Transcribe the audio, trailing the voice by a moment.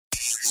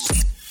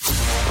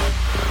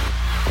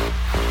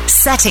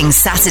setting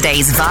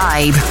Saturday's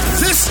vibe.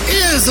 This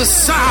is a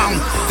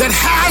sound that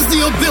has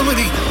the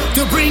ability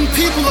to bring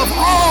people of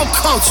all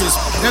cultures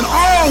and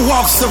all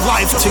walks of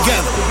life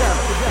together.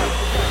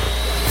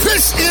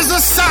 This is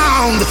a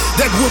sound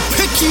that will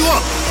pick you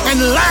up and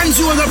land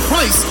you in a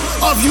place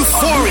of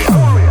euphoria.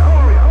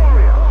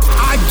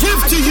 I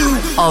give to you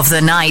Of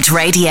the Night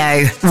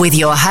Radio with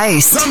your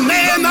host, the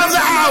man of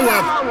the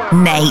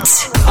hour,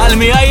 Nate.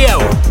 Għalmi għajjew,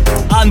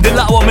 għandi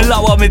l-aqwa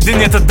mill-aqwa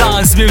mid-dinja ta'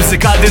 dance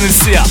music għal din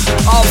is-sija.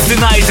 Of the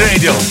Night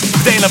Radio.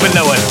 Bdejna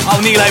bil-ewwel,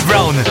 hawn Eli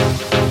Brown.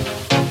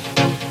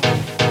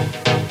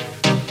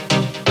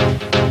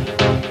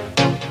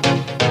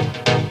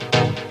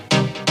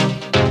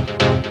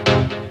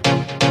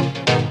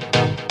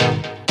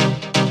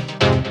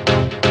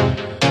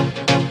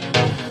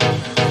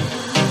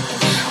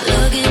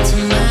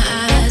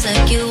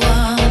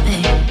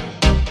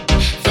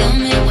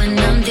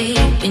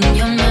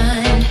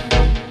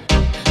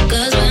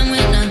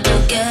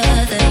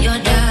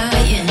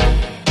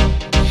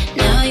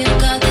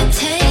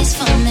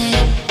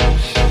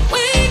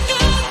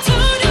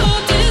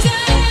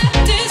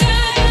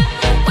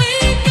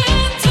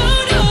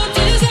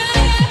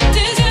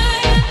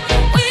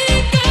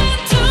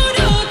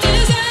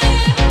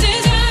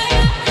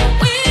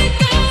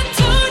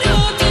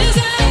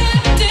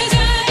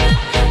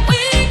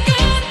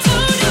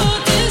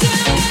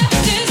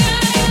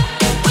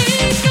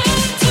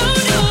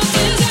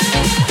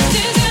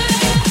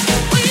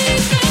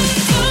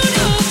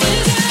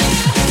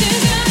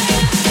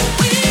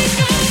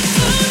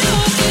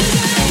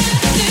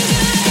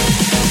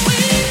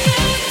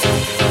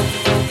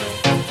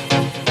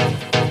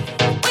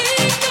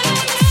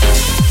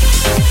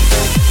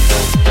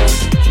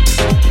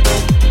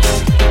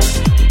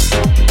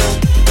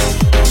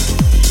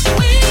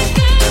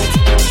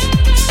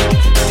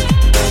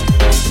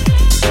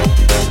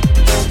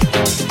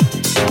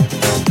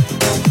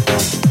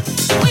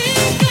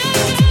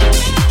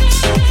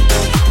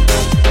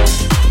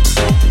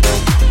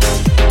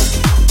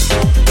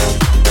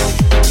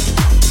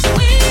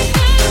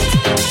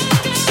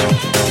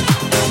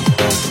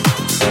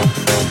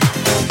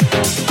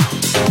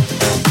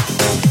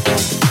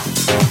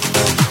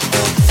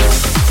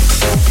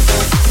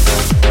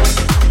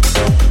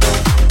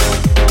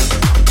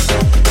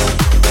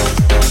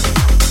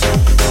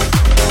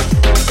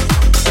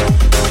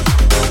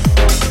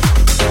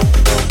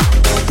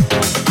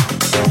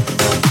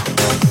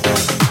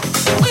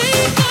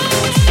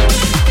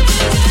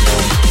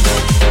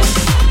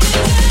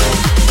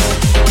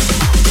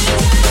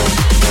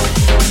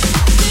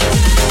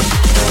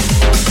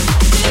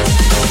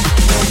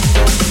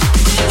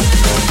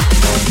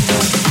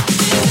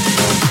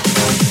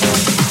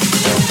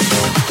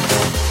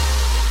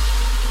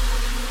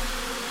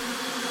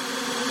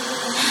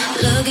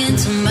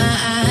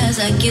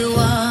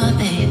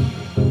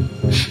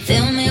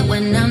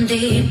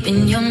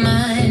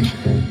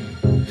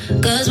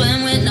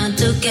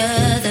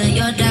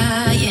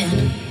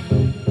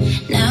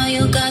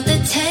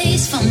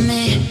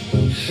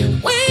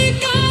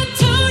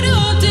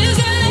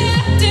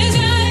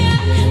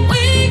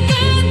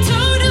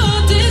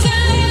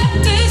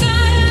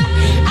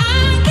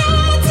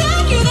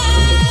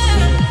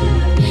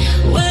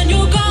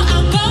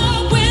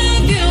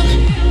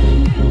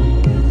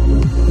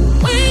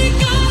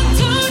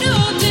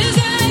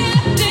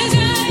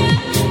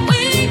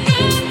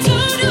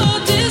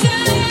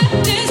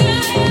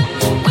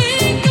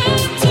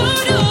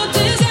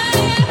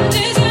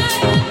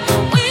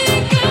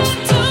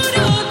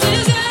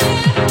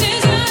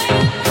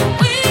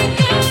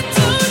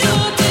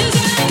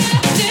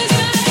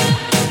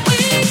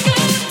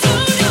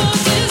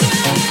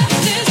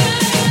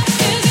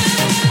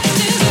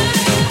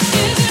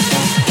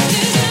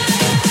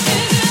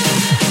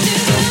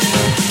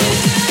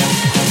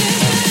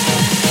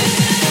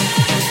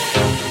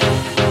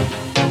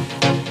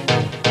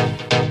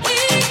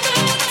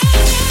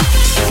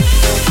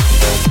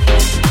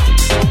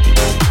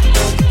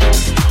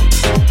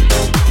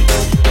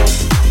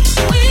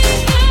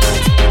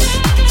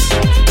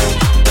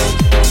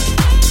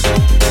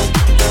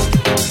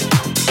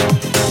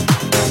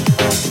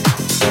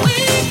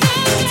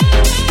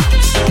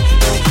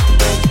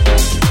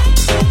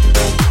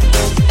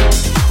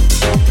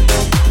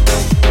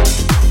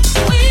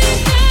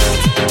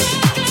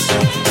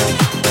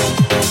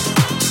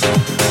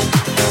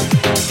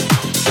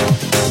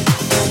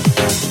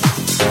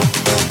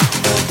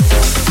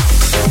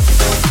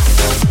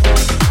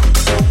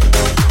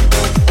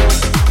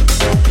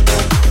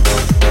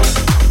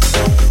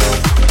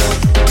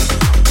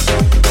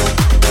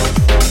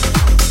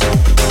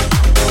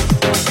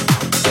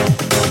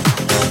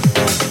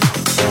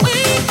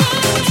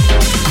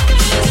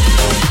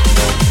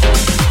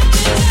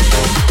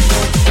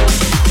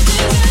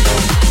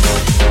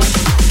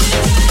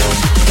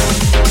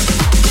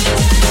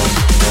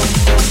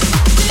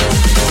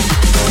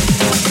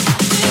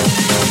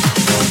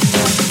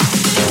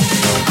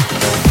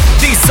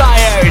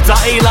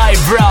 Eli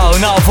Brown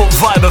now fuq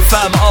Vibe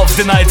FM of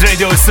the Night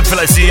Radio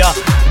s-siflaxija.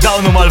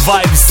 Dawn huma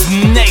l-vibes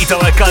nejta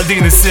u għal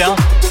din is-sija.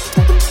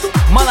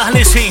 Ma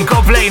naħlix ħin,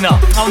 komplejna,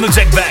 għawnu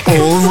Jack Back.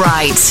 All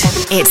right,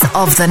 it's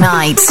of the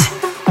night.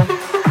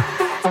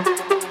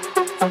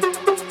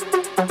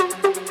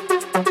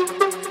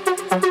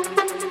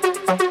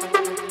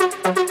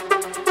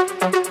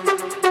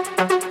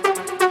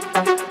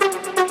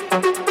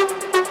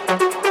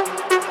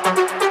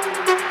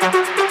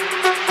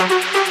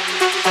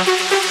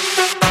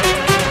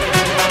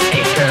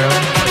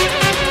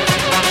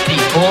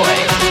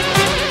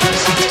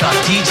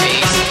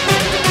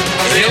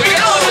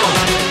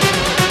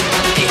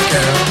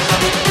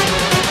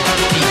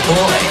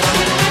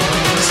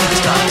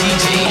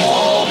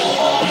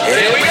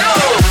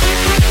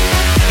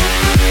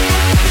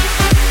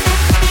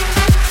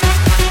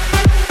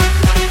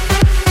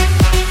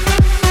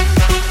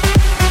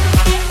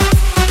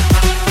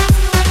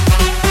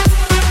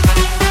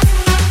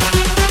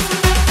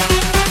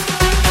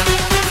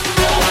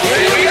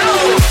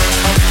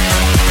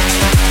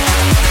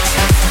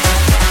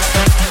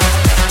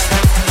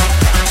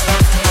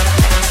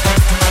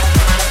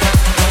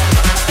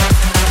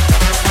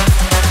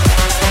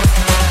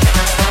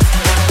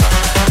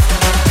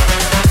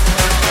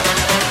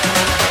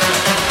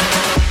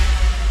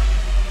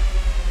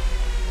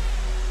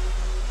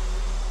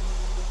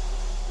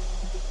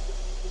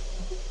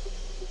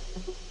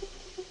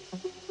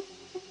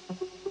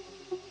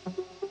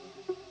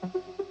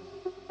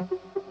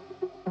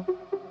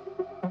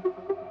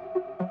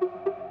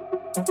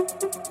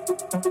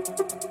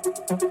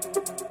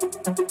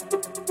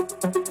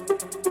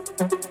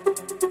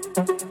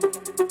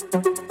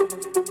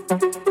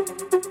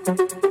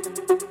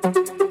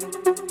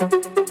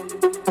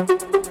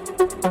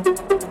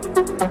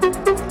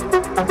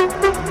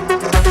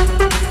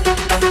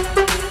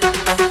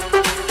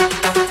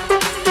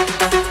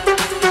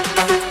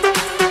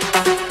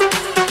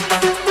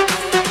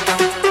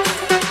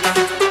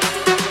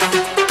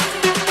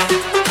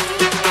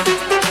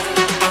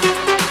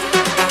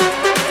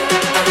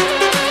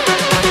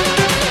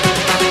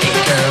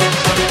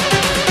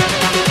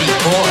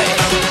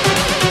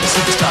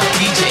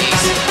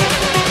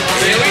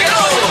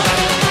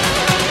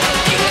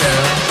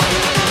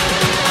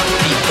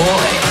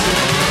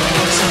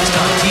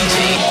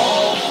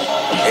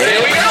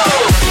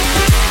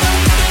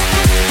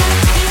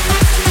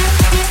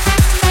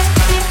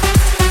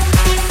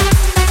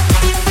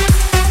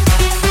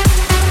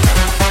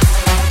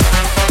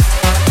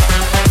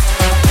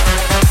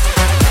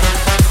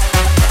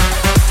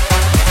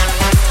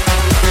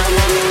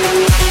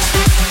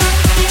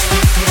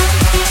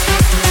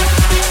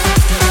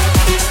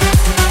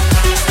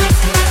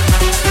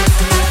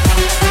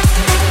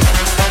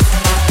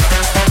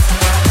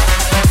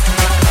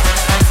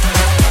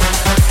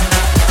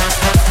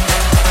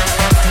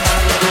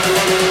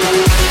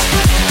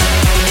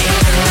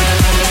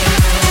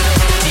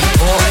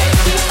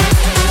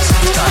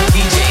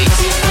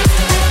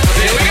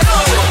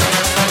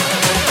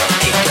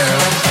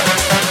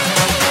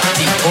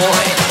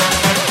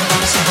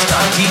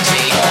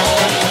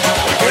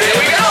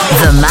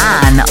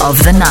 Of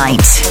the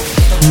night,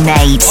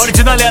 Nate.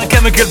 Originali għal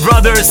Chemical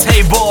Brothers,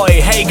 Hey Boy,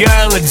 Hey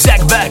Girl,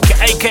 Jack Back,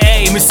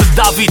 a.k.a. Mr.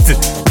 David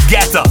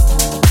Guetta.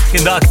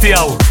 Kien dak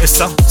tijaw,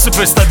 issa,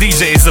 superstar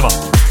DJ jizziba.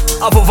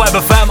 Abu Vibe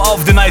FM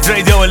of the Night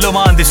Radio,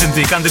 illum għandi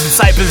xinti, għandi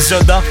Disciples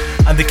ġodda,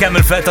 għandi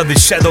Camel Fat, għandi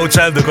Shadow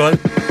Child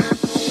ukoll.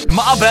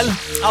 Ma qabel,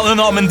 għawna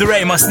Norman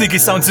Duray ma Sneaky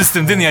Sound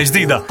System dinja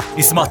ġdida,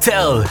 jisma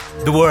Tell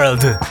the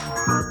World.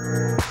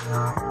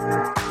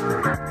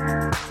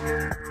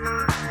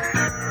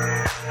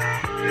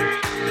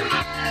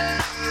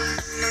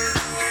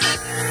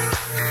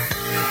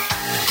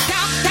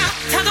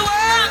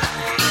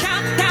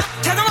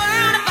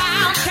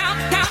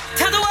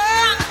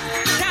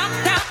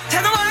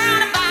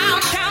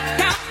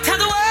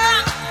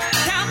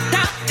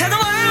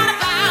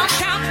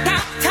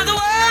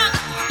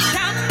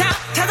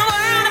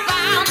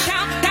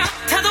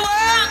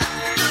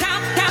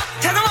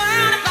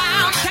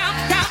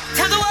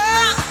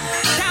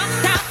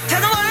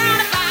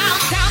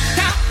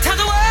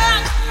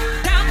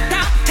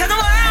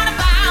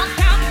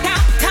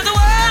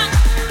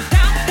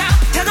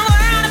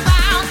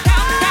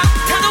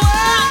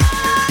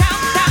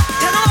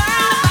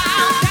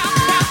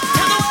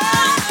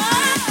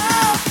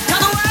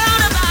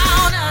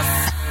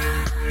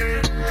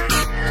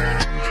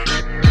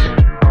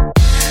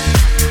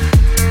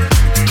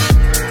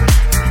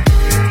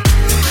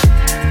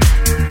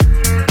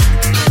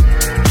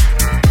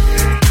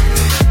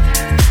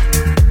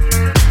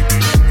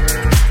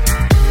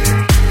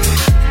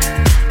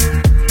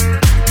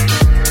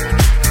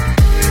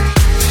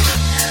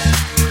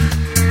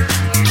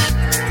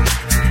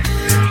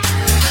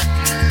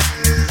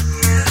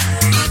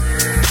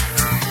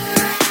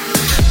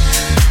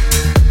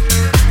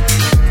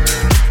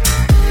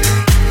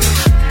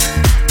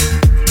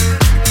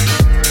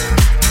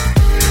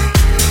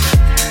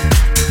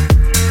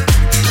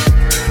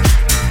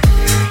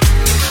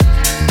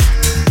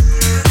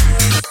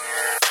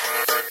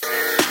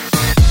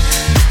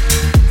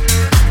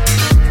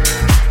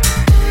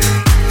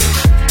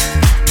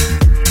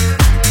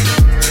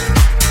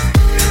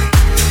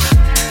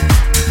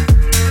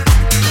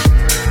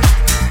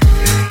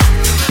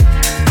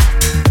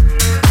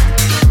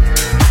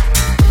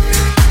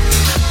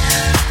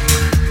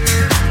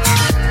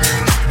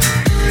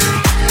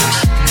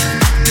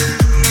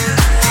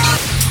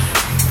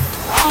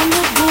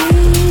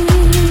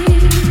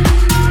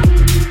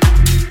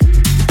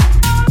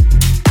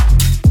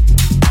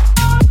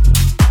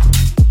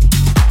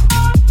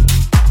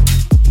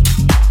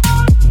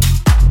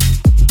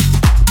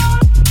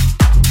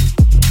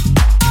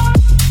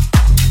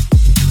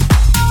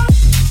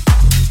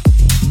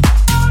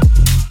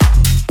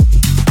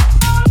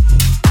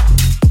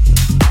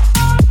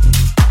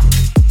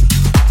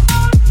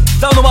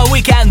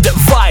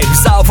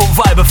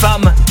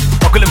 FM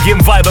u kullimkien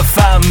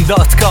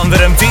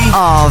vibefm.com.mt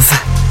of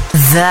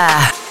the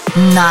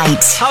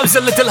night. How's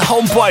the little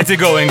home party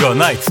going on,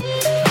 night?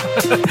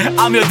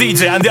 I'm your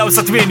DJ, Andy House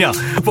at 8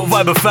 fuq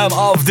Vibe FM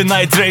of the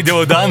Night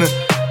Radio dan.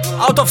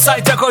 Out of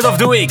Sight Record of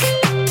the Week.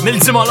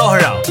 Mil-ġimgħa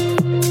l-oħra.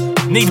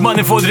 Need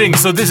money for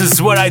drinks, so this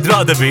is where I'd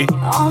rather be.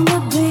 On the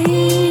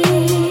beat.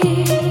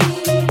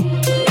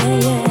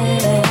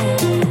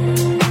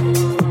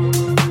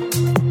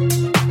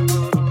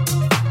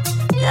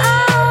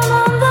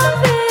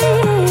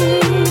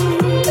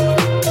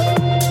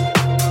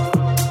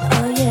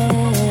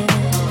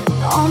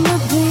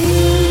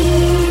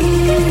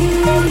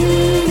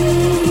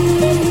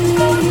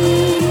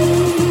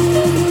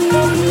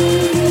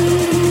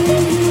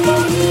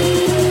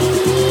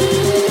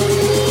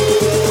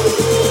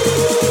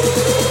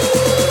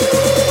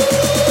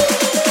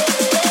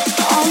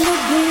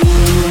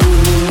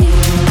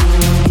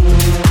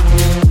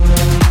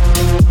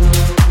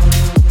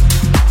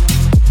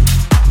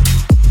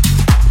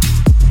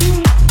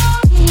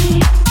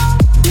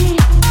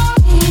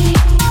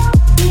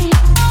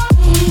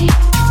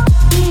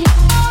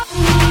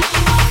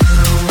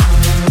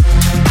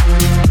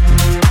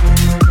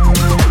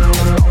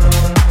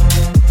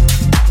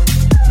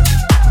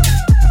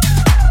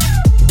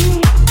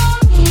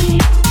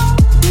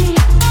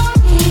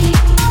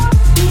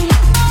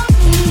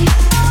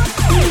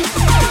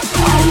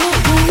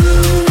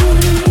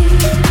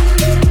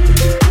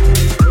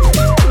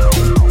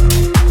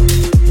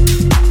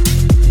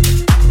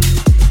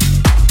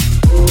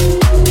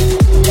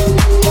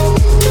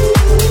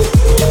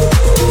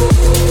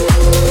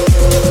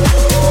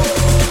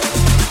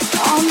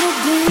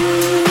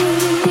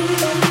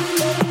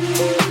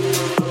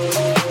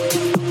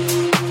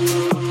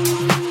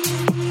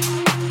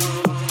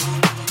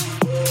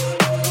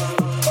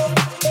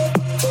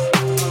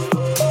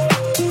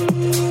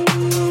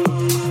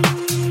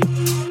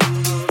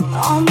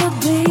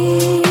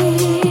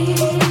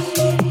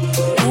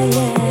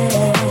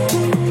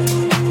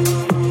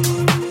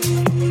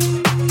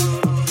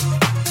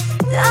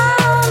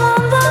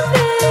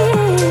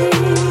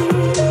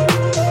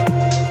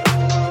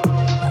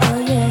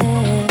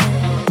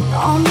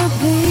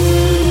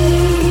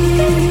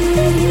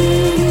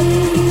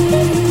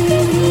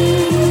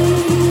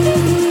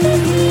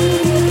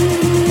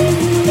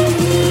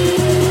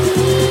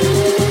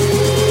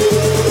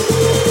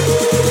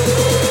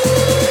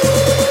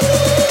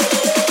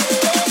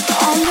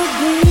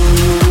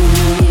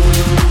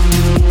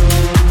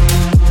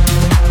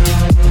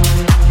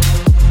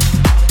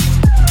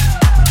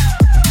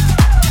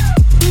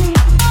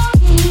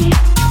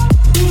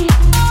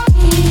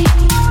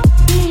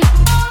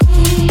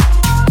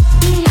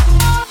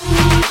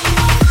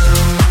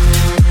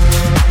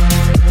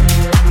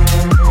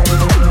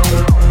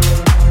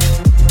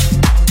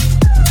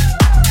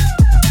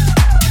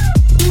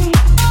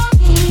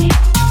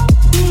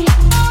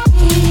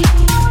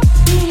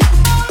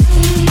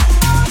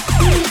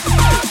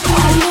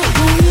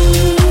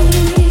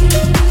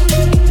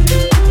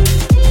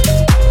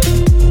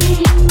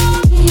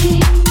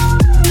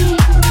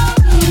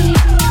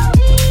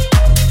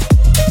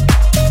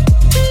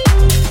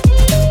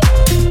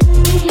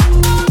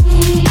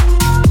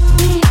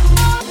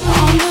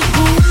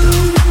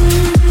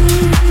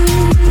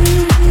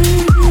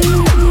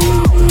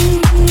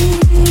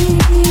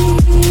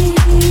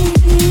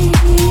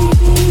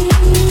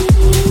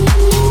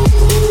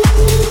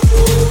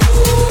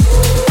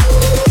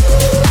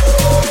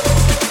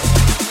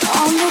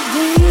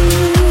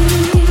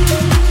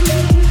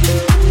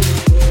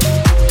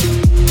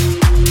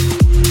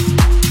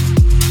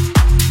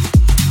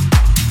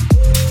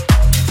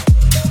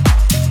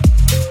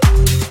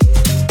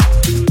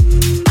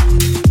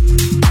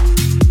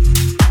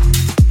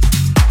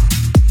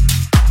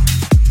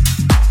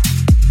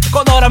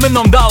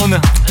 minnom dawn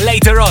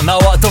later on,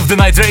 out of the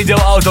Night Radio,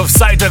 out of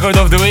Sight Record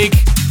of the Week.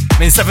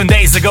 Min 7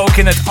 days ago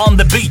kienet On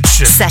the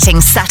Beach.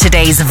 Setting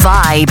Saturday's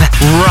vibe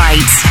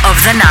right of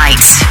the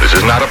night. This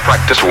is not a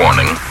practice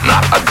warning,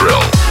 not a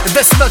drill.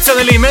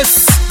 Destinazzjoni li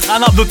miss,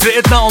 għanabdu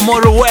triqitna u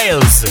morru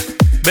Wales.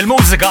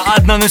 Bil-mużika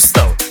għadna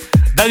nistaw.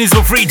 Dan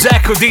jizbu Free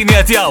Jack u dini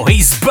għatjaw,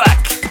 he's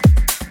back.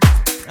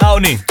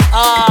 Għawni,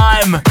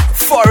 I'm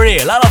for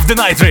real, out of the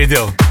Night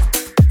Radio.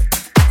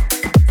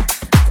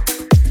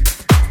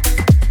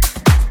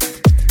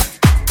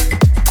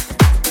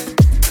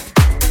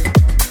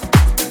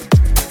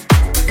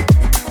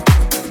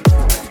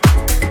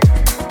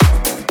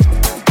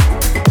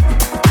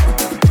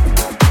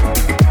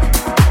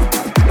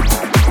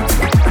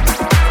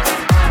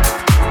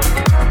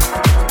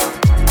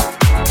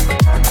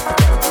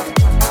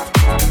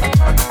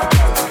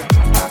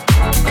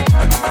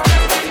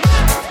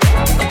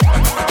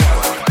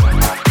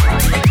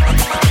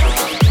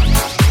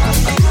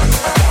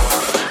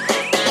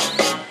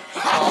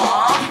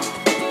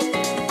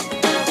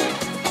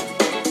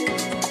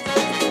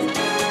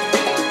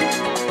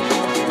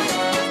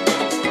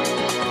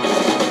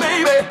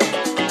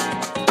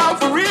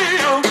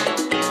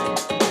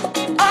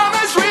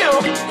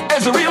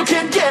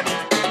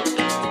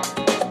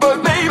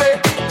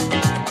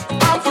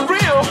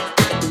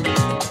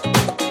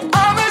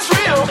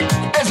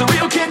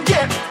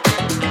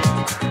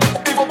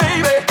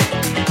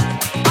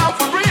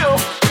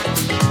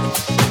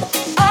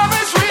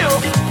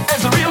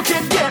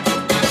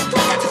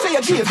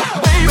 cheers.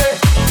 Baby,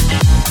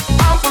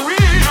 I'm for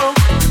real.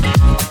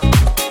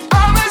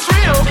 I'm as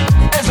real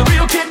as a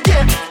real can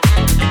get.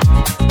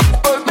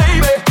 But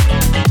baby,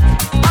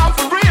 I'm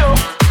for real.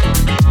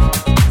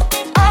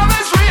 I'm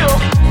as real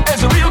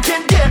as a real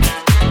can get.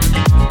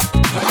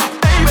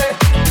 Baby,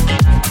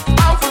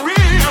 I'm for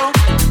real.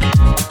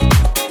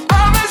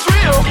 I'm as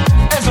real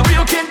as a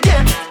real can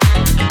get.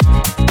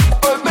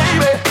 But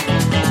baby,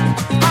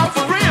 I'm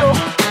for real.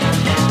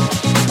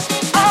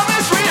 I'm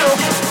as real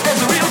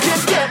as a real can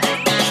get.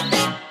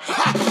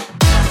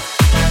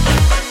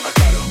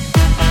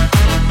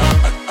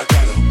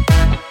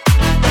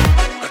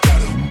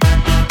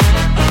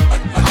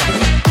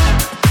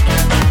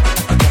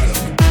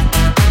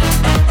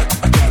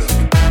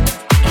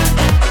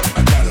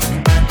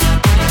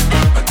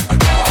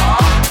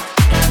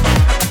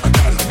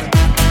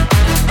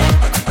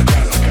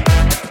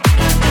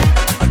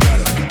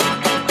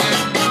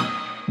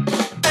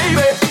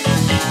 Baby,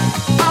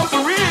 I'm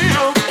for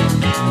real.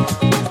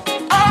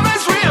 I'm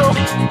as real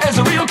as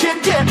a real can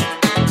get.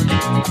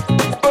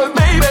 But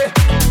baby,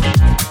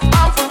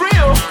 I'm for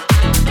real.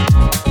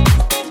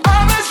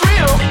 I'm as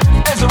real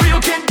as a real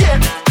can get.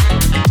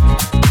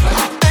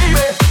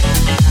 Baby,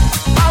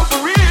 I'm for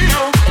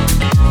real.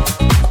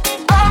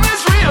 I'm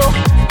as real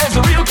as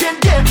a real can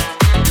get.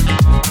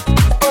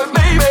 But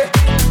baby,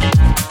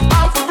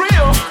 I'm for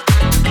real.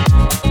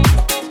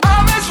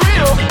 I'm as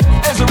real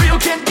as a real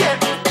can get.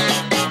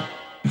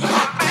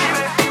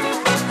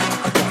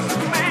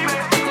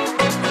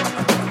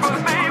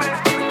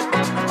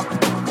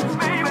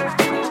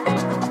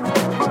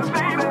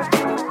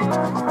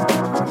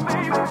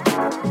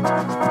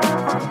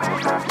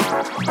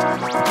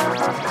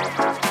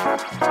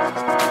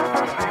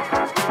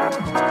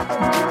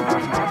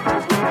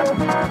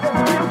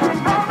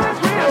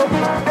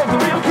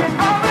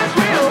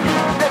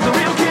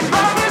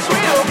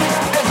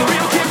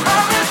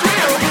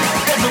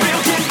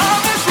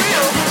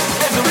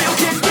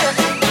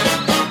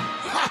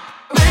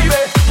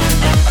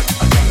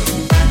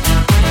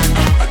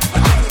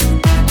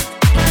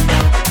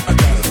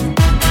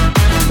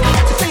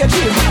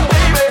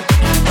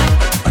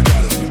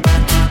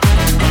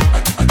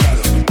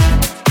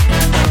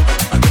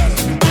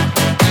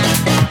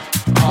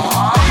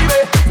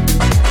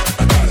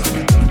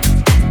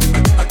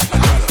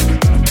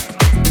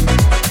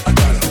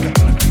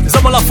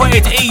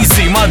 Affarijiet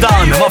easy ma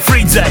dan, ma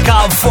Freedzek,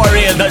 I'm for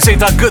real, da xejn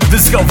ta' good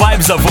disco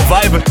vibes of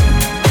vibe.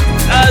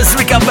 As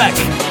we come back,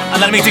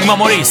 għanna l-meeting ma'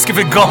 Maurice kif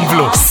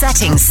iggomblu.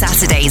 Setting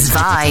Saturday's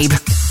vibe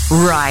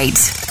right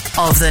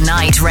of the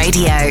night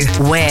radio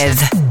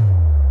with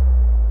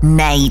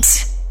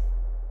Nate.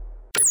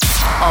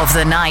 Of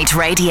the night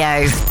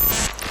radio.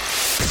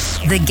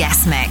 The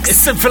guest mix.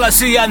 Issib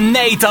fil-axija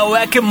Nate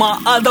għawek imma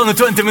għal dawn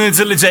 20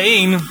 minutes li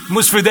ġejjin,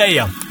 mux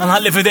fideja,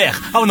 għanħalli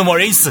fideħ. Għawnu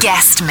Maurice.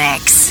 Guest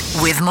mix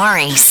with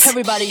Maurice.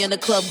 Everybody in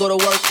the club go to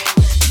work.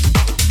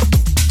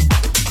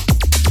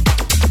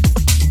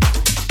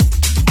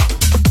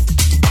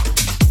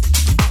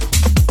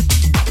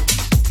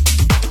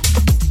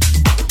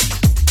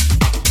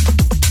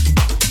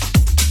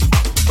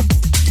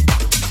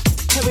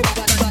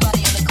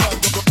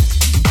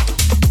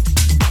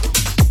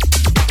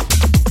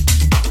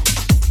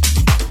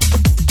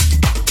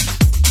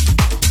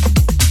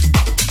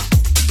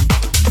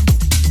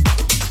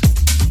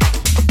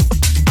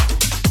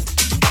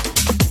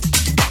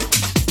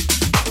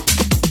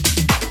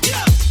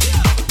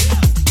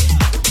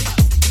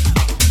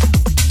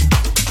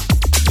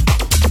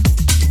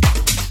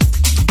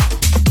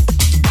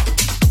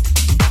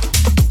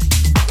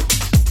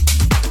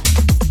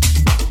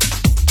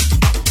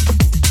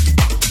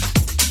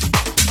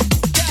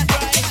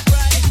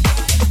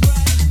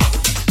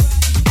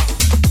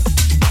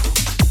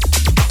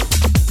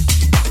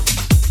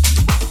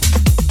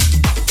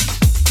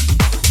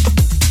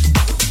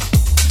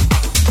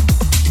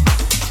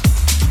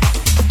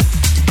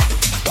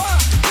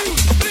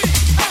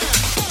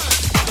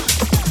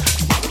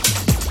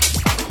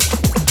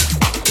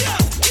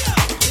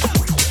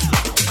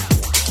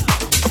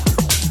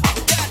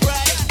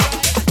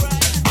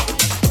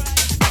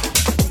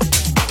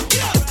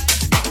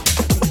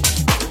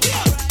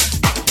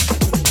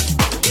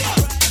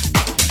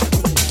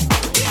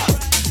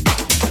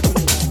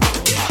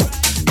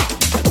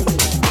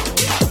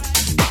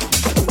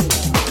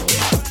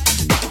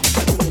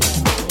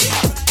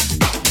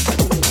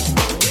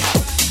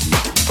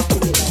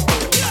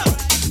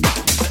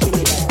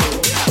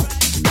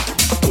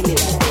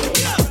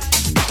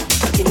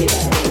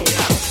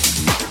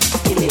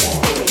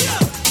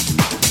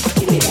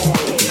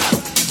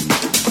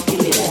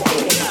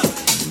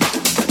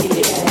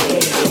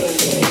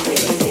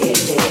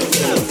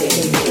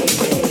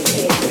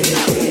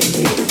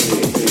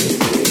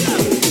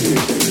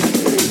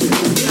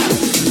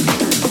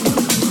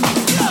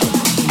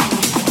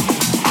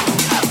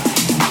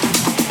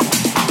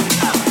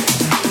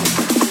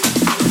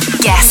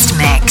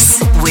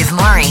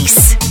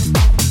 Maurice.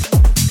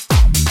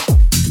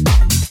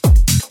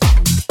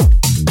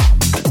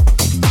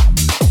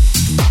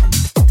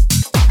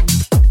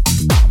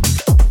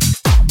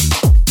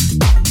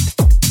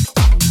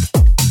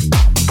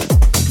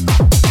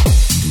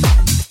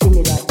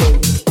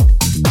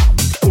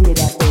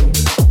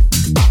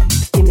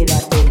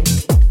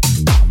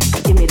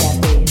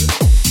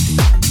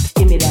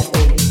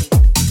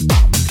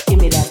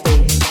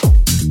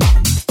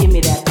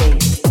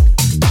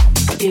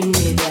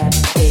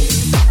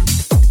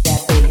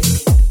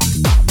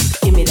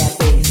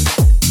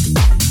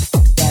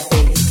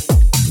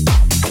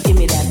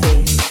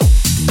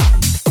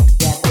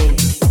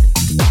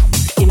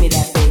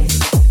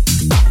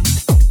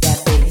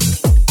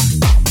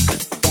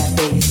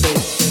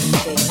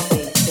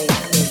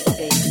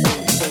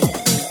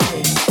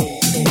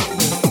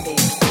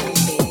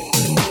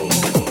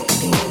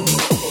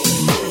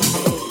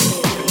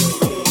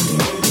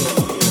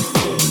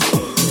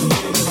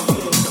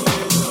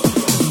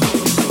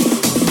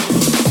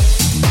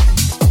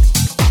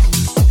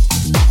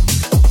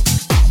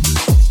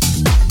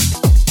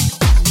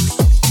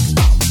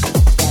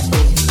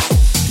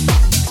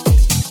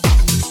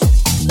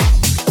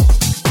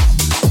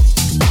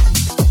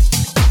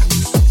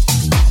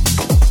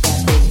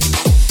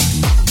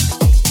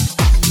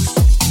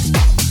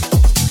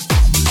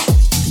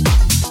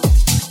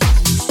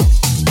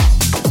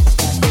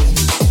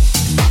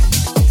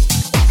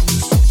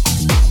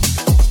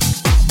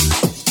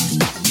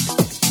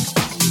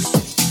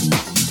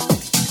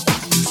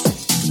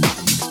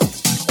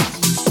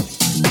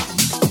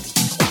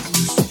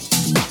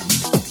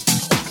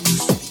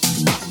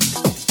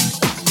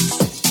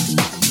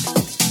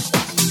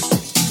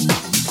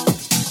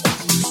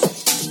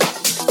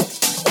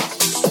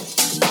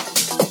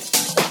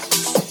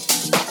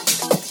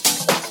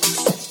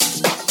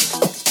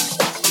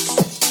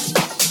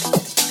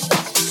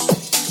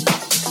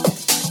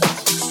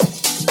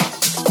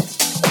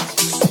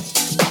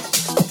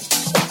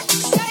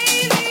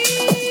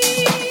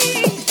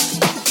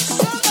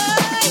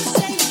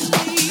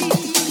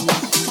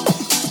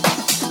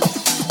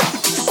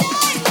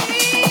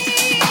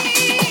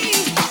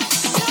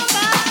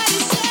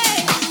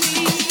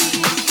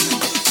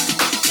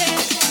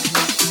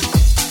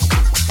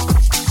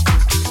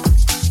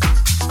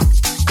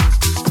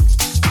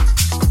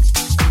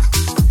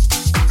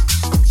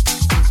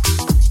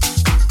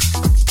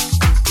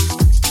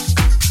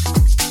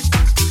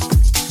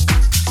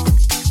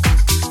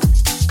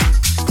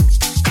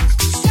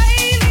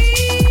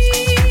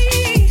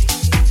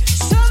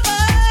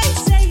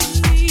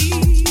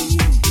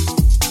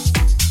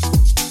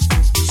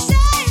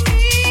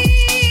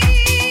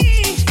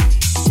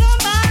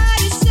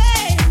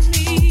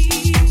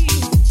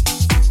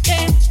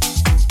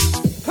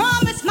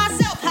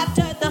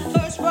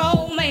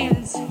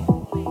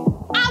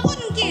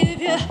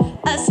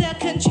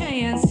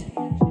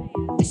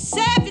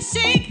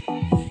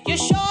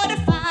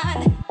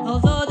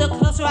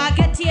 closer I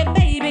get to you,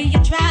 baby, you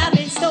drive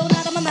me stone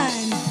out of my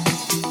mind.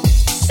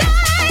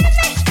 Sign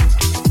me,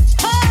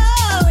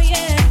 oh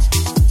yeah.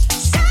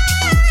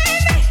 Sign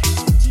me,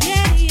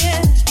 yeah,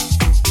 yeah.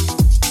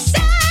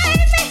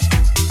 Sign me,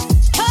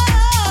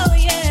 oh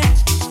yeah.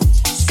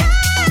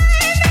 Sign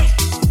me,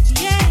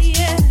 yeah,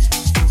 yeah.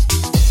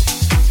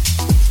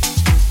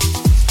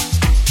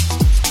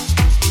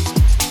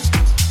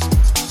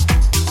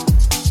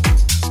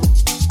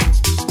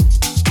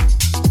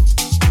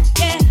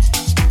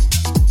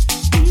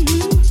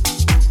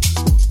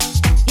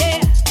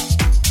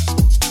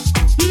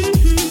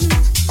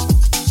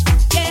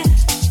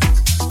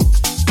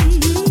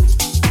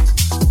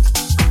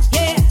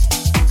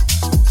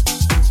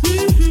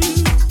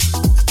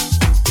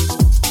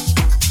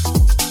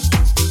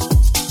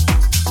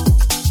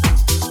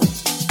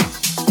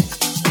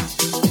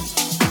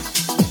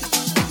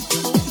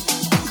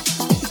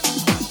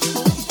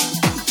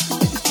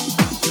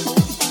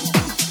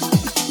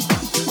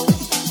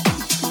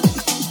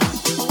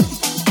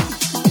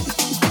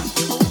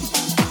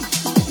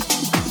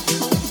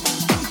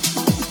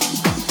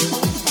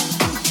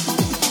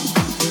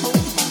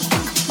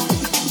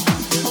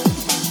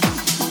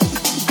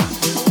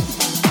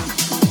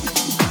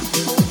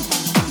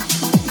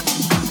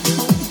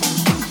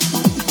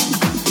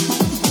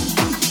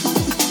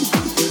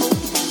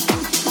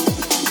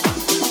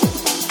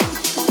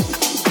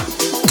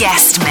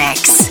 Guest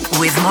mix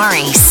with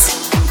Maurice.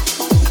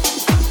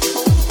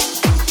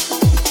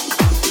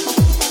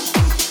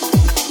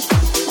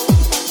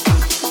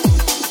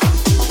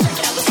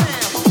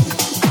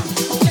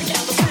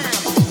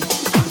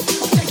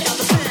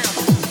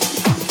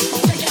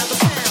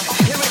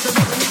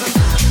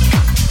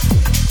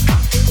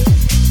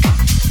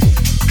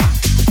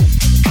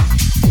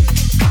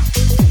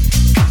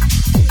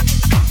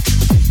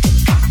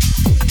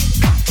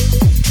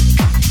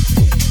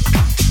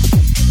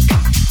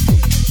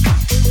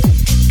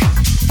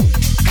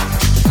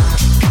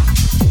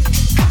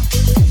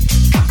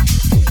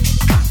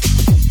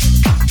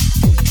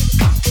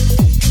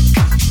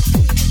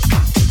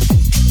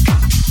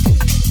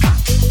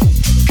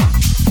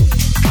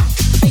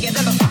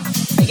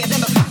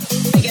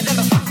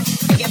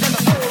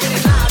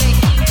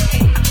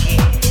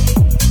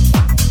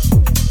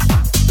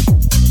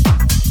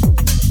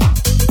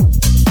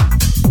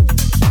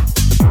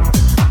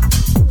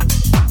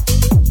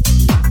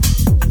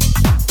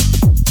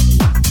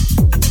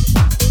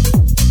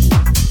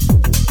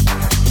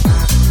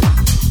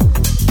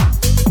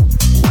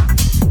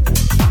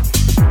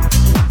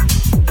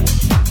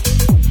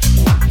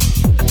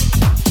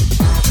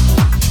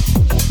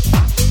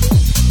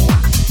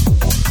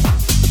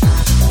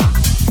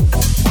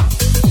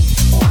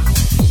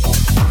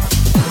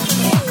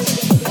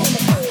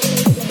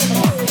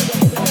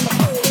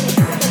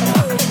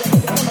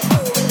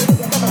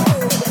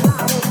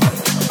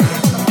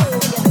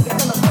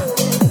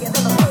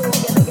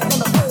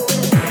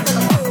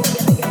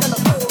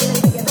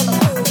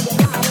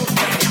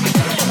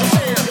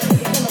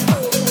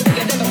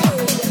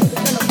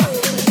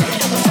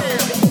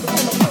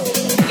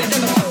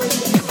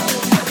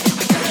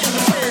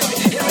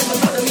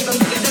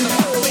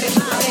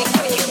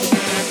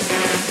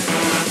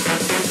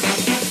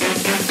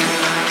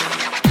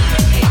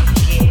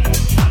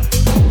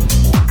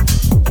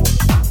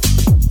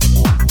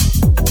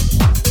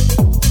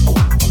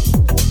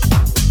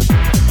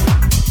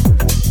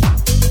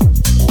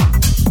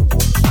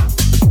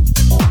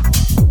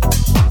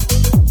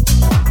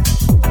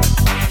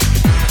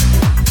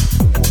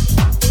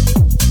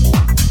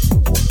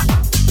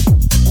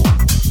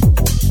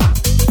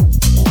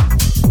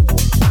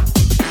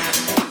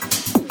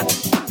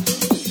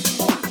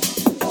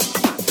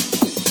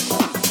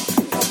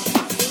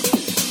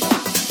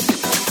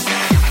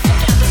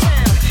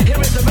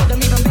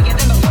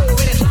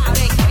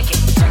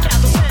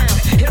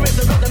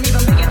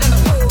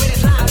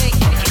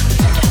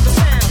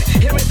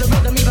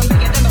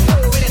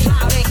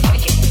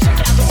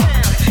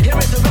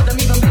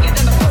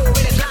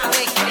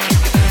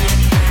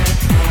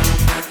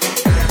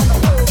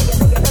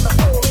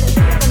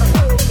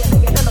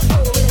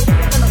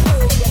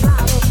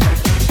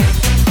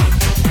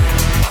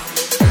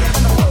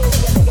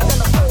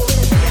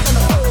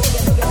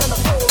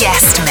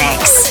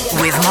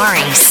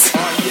 Maurice.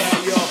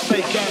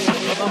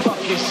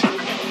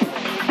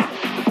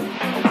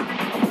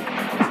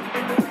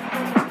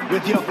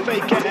 With your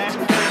fake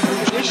ass.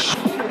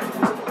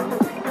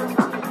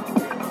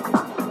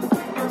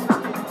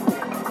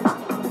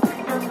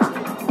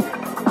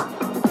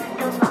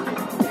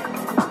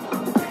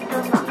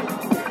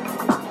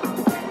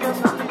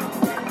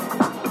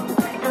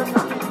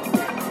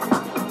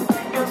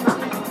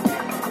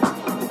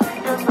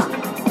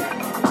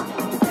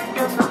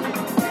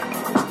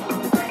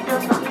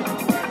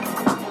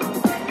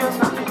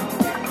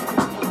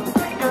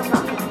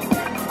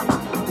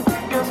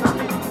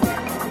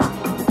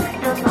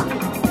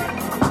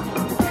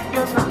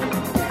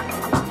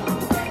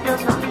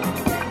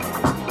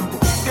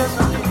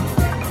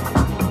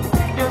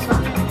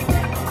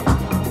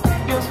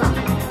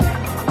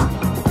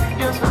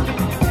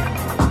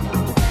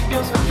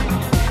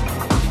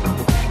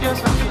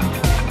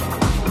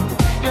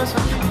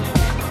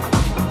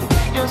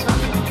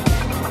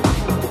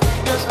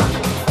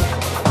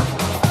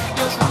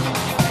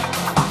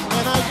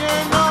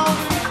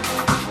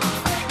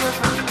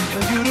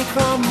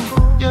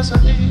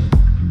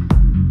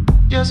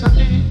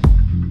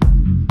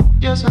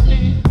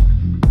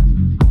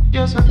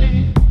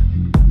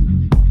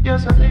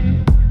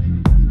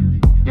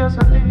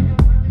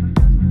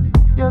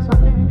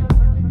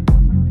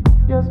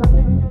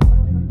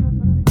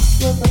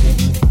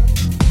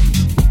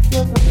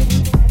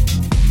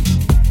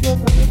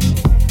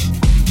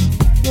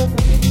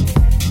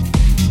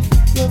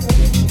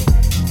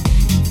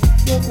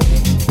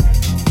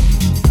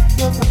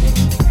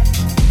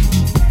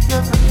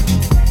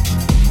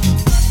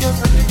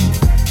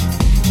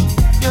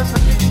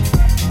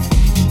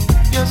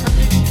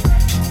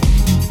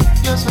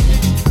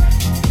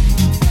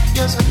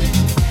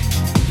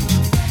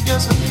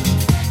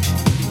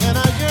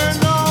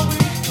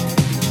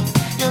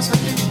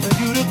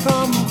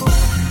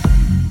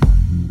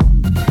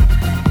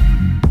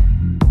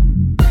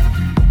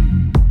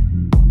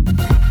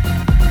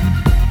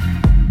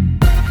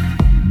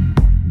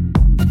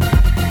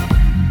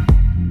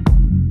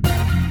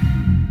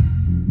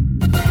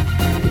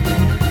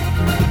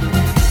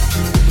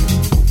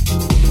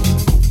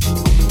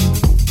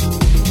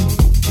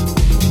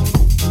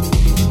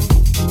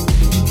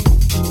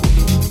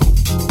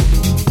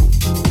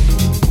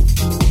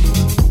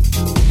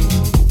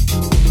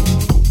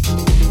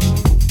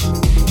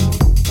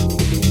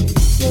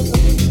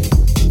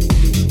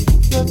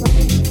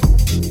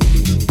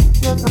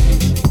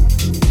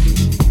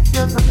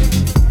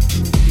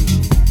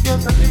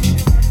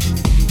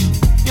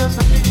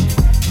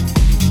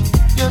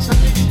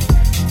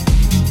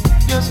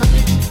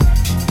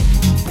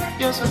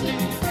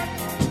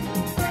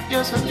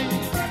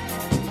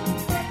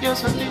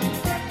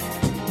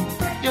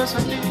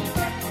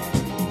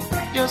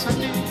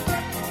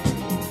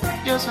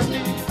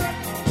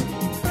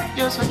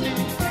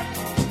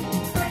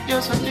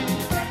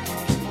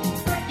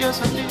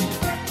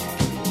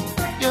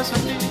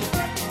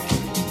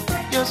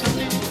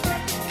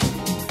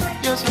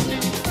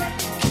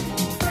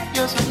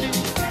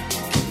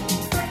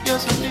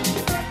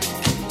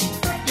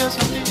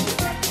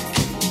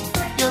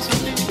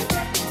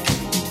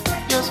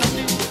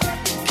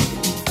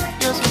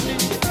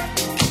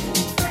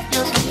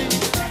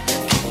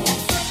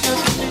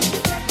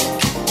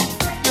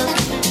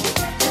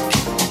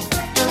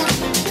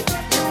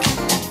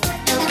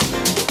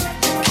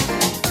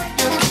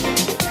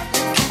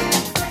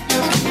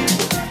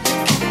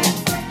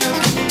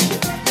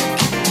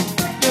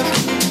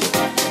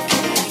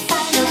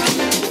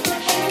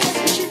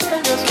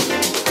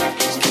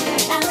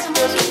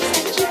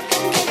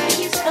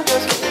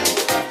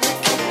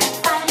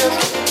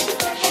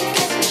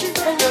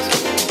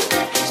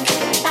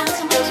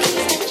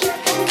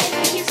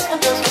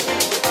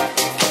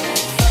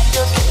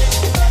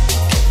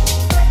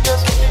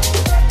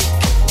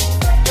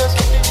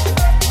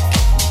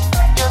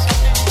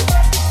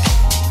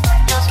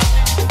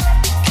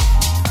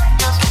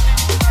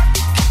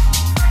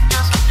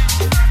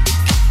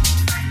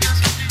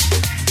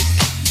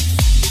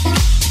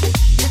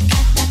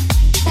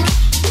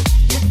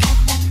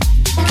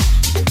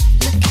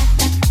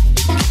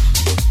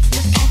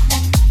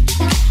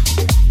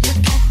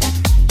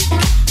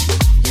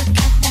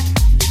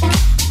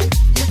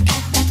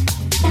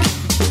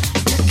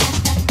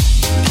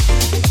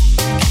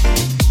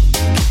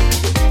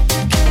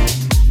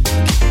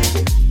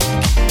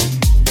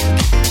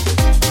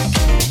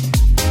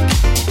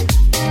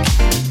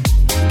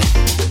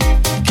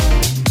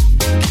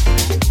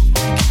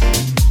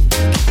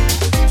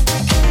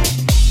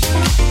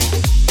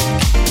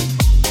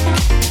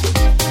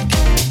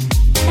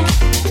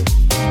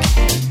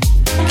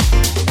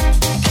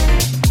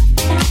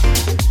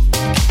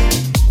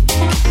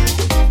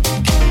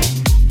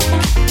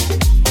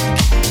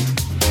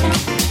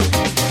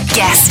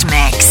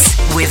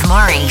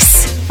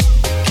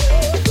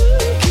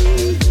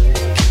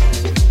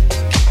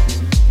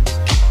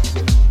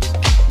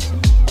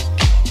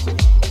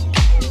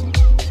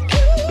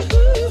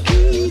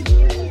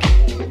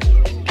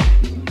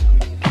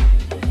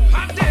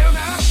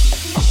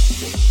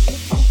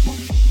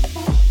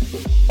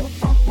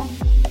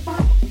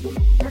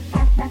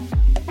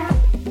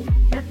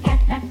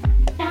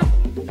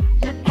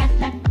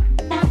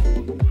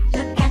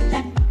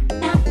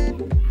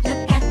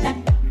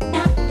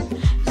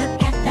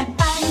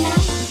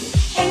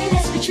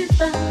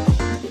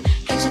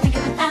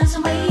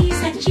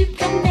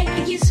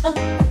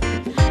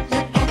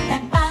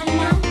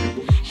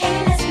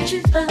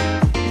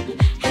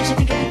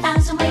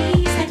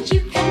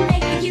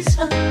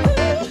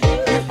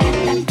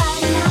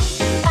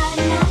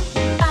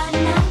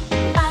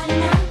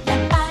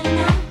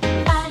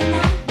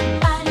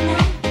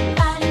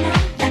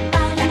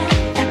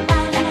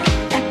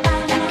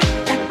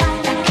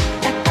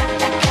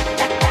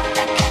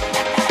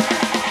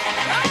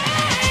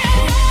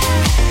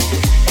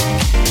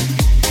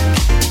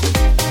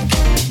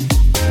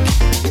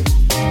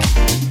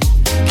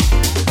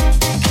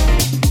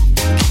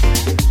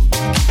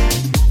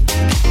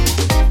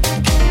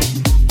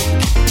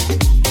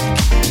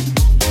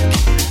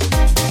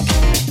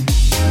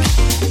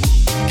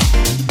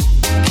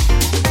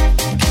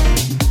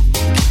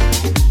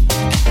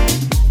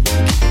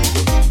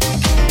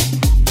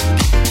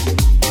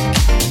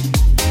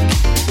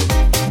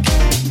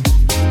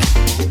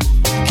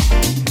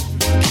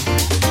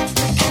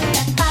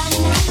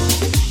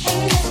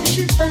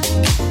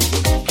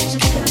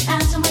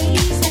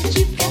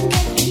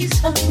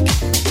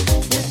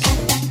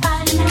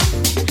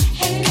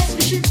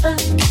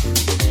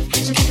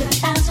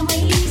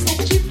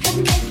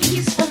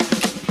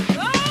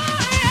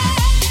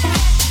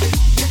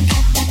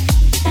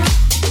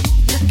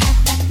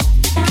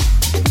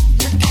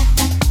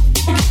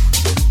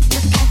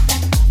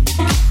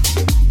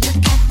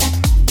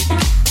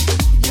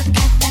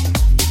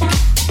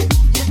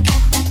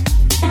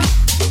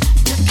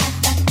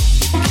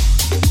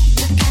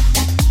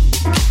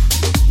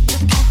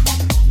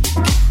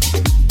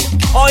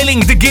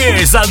 Grinding the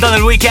Gears għal dan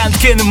il-weekend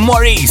kien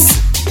Maurice.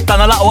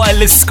 Tana laqwa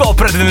li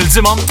skopra din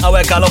il-ġimgħa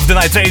hawnhekk għal Off The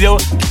Night Radio.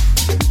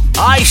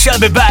 I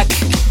shall be back.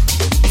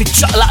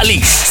 Tiċċaqlaq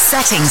lix.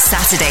 Setting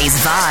Saturday's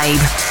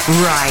vibe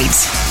right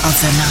of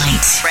the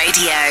night.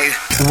 Radio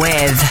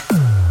with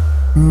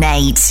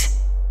Nate.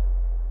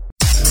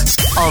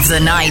 Of the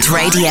Night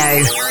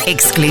Radio,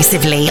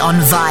 exclusively on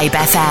Vibe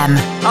FM.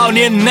 Hawn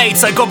jien Nate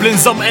sa jkompli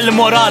nżomm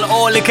il-moral u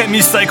li kemm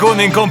jista' jkun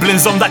inkompli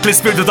nżomm dak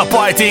l-ispirtu ta'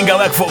 partying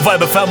hawnhekk fuq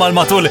Vibe FM għal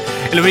matul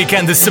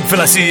il-weekend is-sib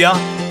filgħaxija.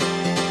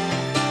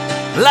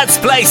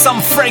 Let's play some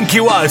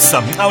Frankie Walls.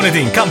 Hawn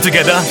din, come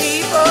together.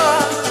 People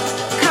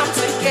come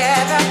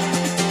together.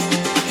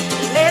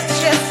 Let's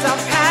just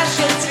some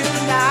passion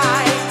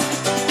tonight.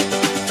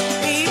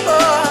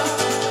 People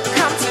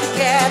come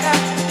together.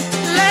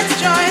 Let's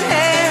join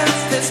hands.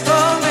 This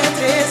moment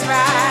is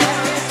right.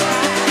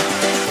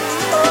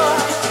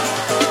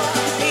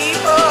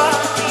 People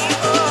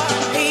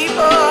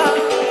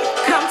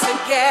come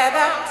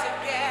together.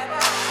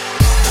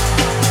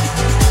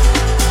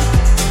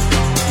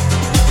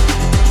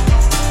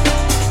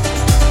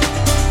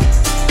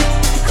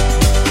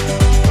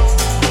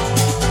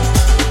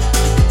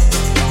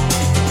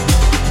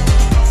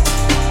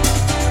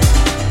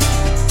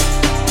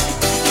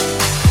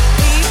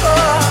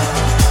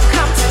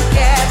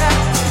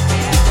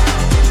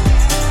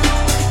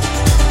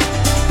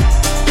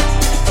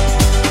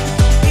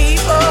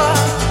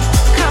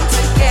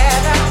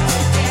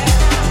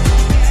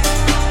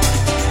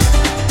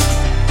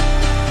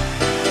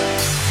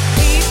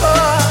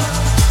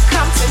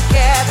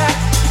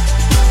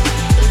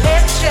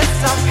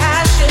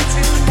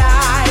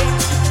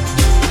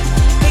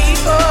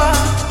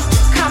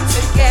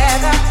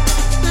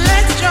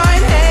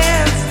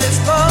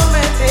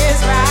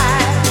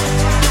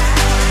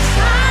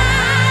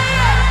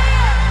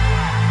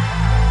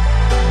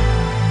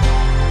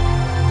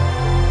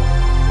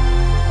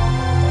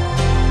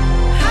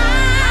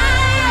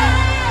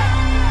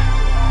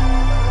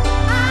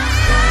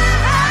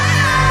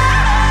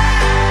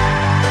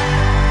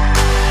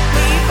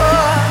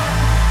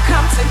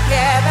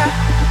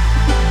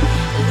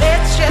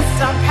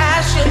 Some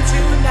passion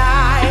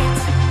tonight.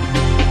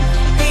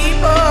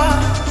 People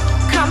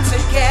come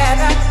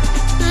together.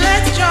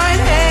 Let's join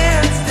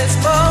hands. This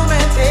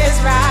moment is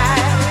right.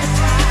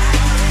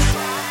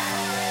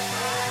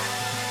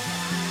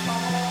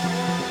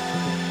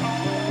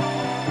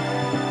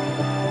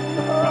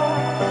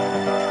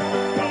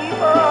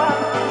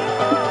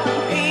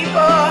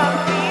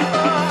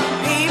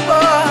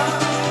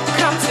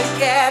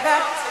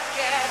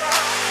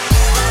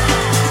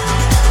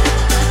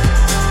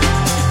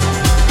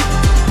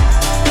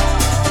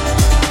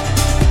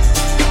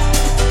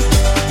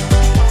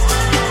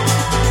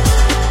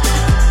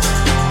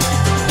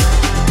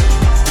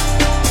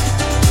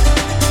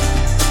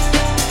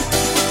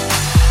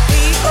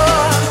 People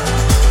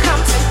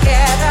come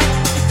together.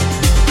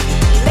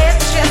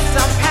 Let's share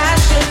some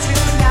passion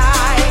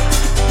tonight.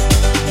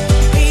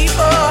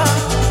 People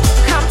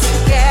come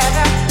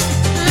together.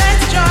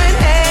 Let's join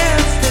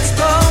hands. This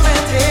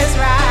moment is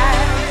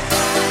right.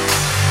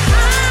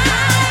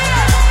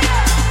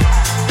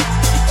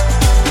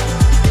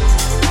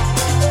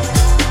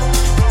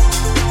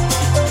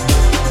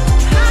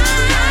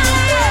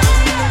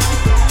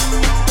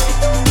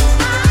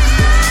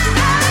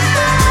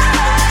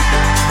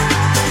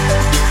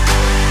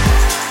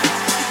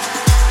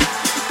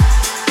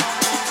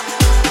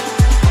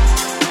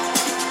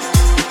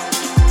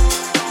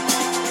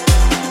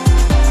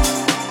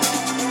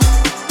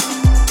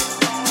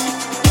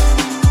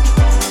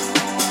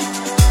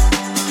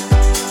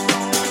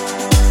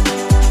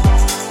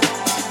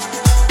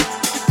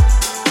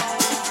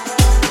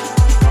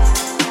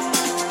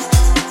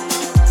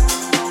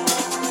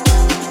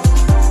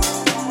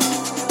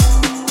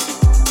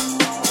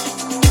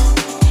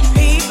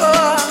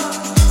 People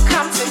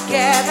come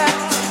together.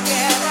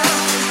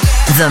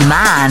 The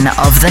man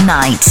of the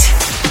night,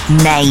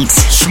 Nate.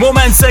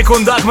 X'mument se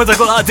jkun dak meta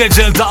kulħadd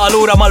jerġel ta'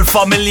 allura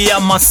mal-familja,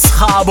 ma'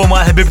 sħabu,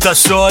 ma' ħbib ta'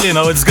 xogħol, you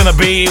know, it's gonna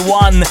be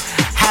one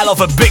hell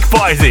of a big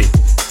party.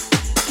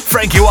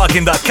 Frankie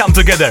Walking that come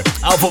together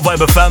out fuq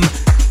Vibe FM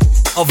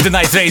of the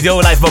Night Radio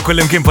live ma'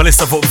 kullim kien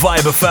palissa fuq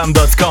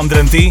vibefm.com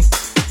drenti.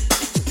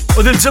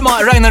 U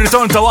dil-ġimgħa rajna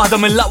ritorn ta' waħda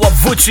mill-aqwa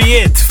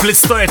vuċijiet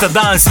fl-istorja ta'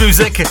 dance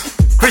music,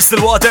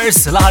 Crystal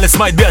Waters, laħa li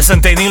smajt biha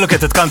sentejn ilu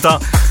kienet titkanta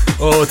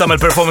u tagħmel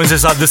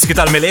performances għad diski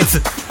tal-miliet.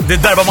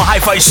 Did-darba ma'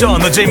 Hi-Fi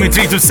Sean u Jamie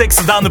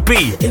 326 down the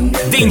P.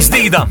 Din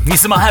ġdida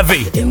jisimha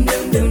Heavy.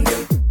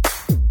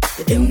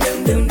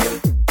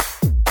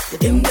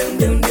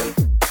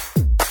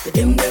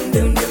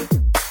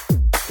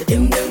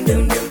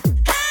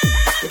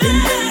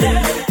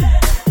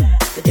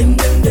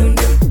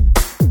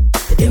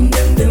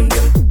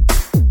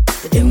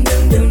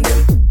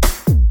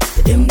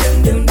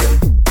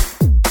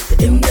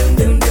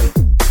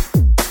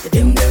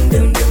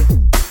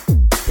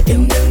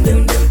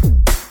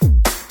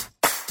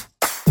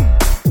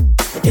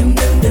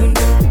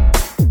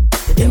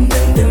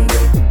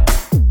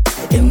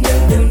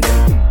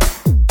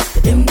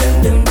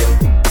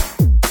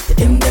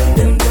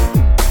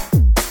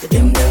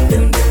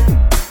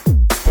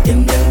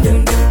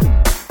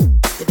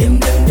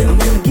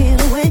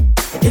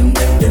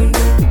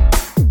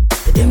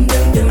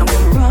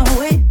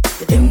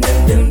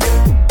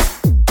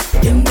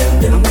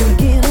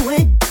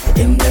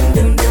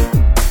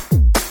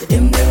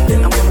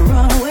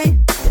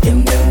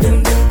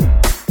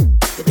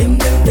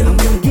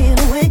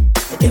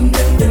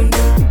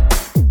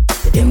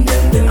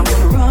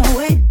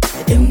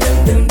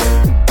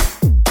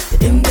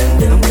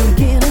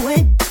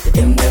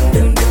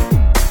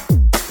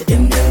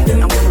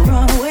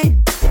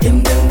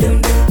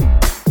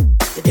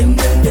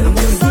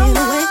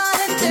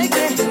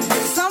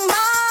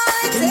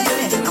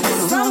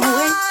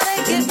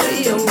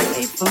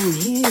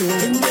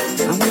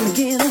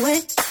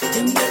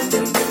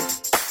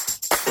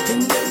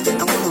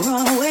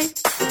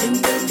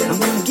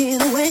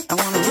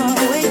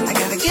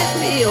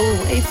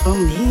 away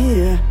from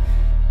here.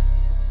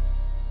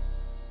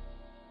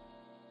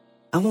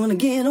 I wanna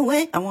get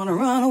away, I wanna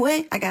run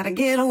away, I gotta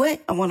get away,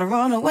 I wanna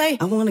run away,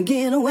 I wanna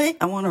get away,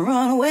 I wanna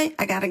run away,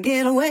 I gotta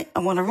get away, I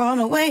wanna run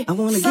away, I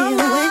wanna get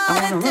away, I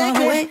wanna run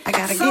away, I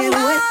gotta get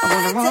away, I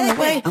wanna run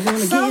away, I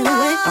wanna get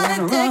away, I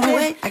wanna run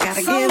away, I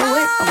gotta get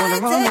away, I wanna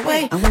run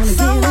away, I wanna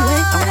get away,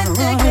 I wanna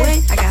run away,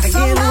 I gotta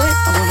get away,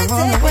 I wanna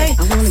run away,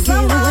 I wanna get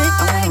away, I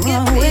wanna run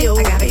away,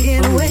 I gotta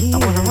get away, I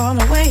wanna run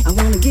away, I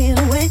wanna get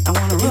away, I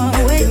wanna run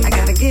away, I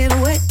gotta get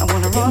away, I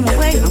wanna run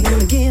away, I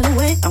wanna get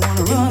away, I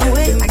wanna run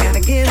away, I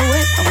gotta get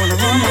away, I wanna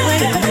run away.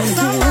 I wanna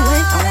get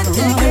away, I wanna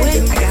run away,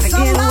 I gotta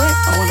get away,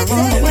 I wanna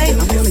run away,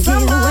 I wanna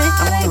get away,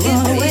 I wanna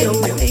run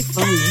away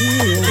from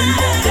here.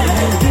 I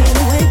wanna get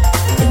away.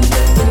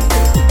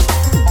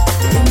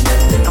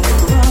 I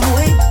wanna run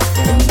away.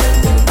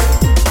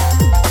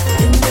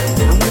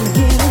 I wanna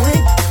get away.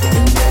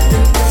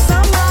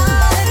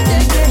 Somebody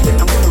take me.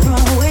 I wanna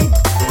run away.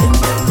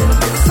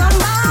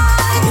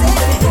 Somebody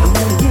take me. I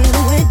wanna get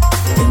away.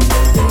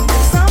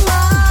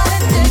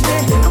 Somebody take me.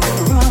 I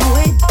wanna run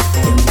away.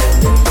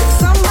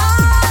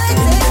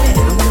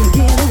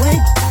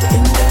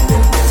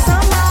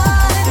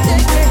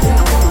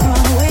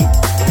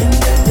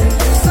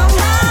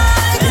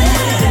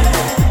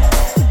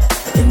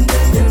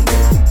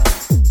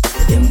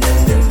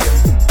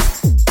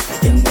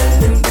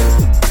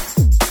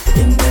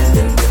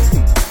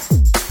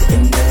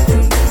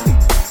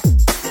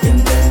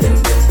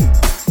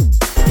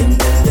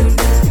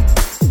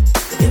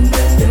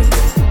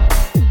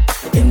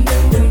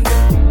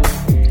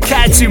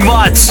 Catchy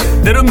much.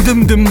 Dum dum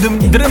dum dum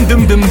dum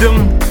dum dum dum.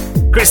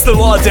 Crystal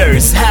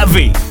Waters,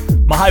 Heavy.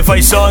 Ma'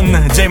 Hi-Fi Sean,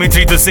 Jamie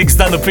 326,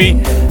 Dan P.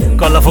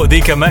 Kolla fuq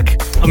dik hemmhekk.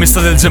 U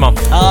mista dil-ġimgħa.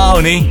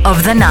 Hawnhi.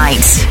 Of the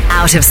night,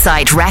 out of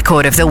sight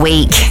record of the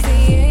week.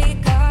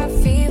 I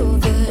feel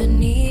the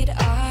need,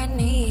 I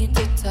need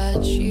to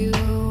touch you.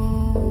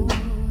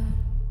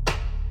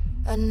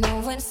 I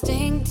know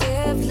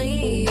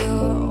instinctively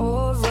your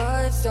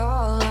aura's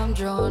all I'm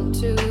drawn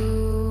to.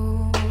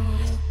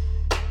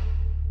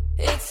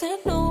 It's an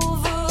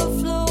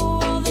overflow,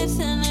 all this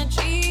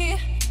energy.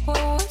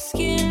 Oh,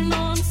 skin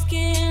on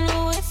skin,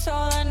 oh, it's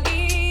all I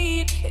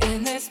need.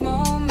 In this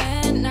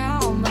moment now,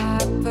 my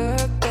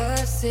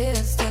purpose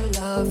is to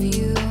love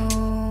you.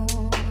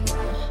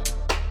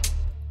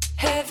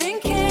 Heaven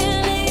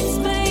can't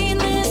explain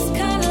this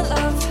kind of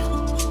love.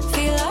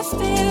 Feel our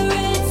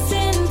spirits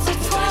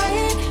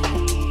intertwine.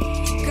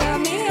 Got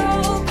me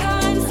all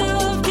kinds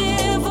of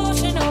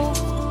devotional.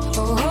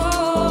 Oh, oh,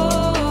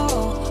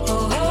 oh,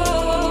 oh,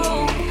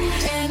 oh.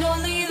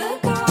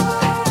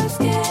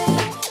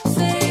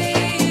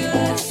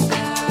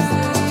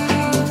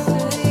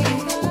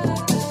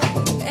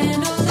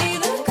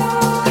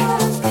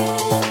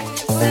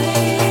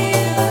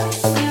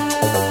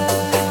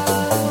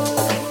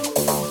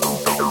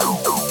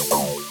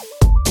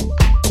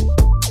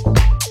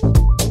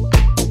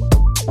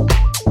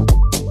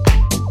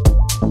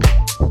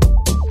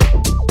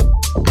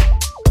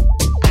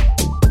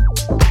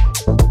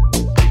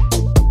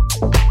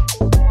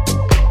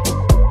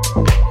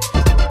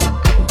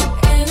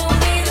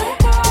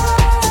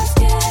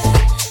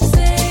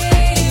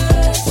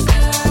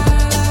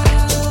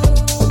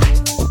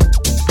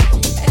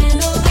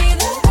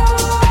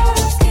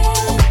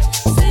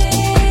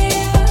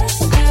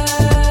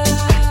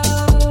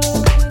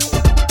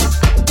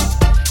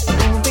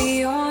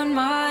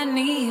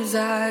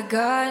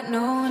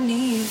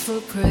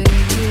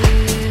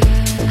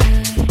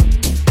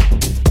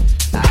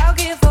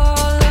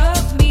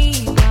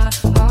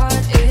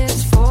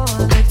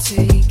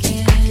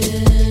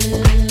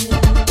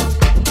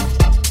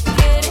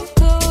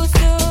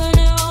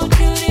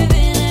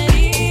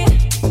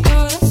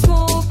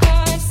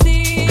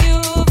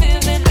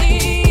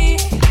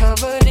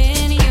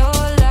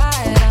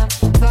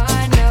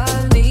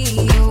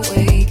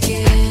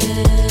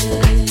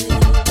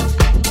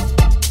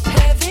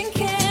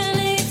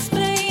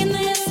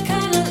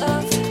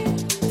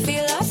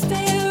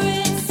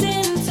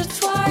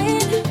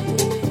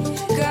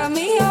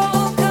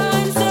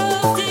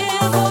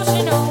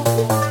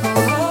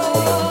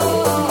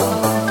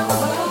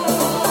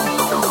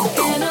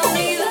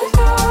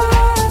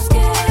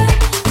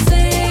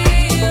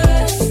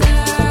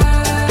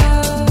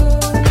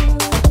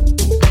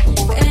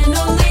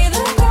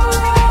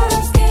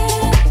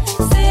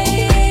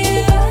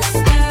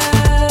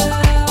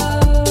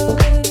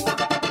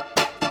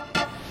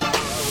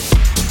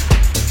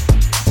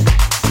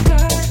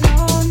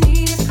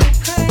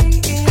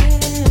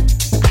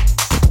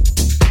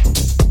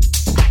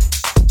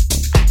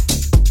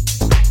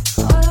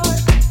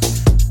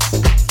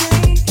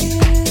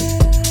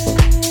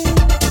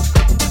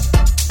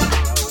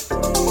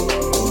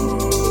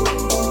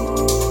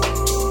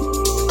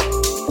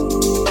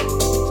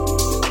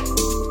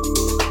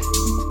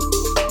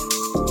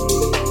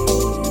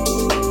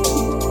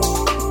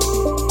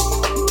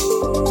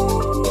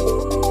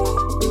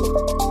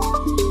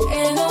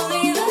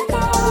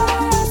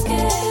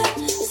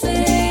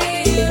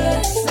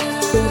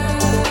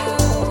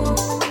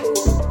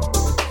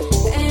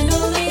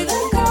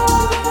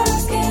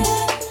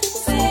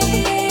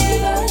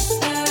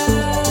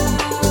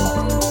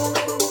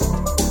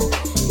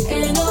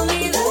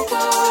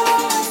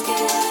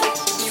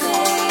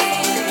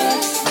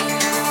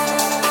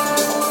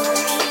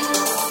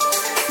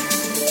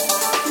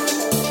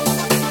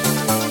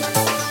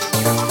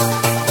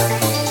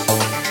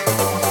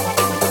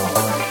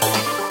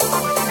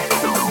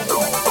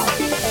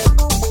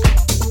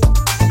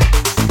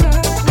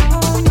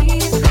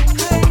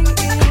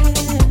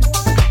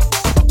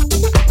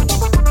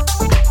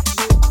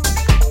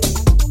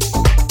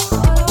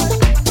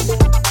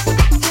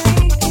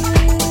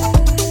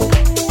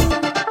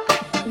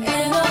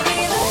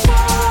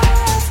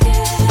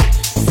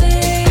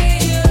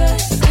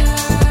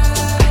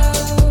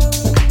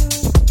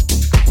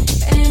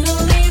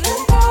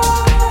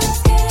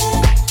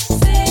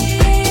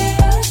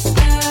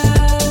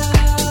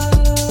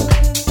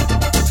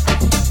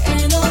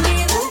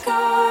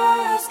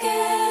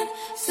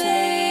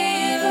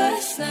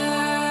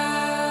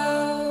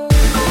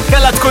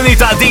 tkun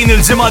din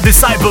il-ġimgħa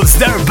Disciples,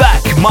 they're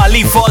back ma'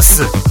 Lee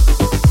Foss.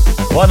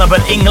 Wanna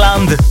bel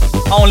England,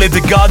 Only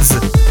the Gods,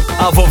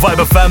 għafu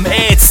Vibe FM,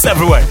 it's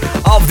everywhere.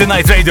 Of the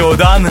Night Radio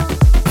dan,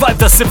 Vibe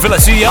ta' s-sib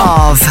fil-axija.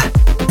 Of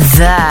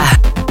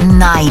the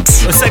Night.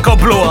 U se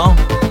kompluha,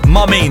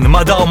 ma' min,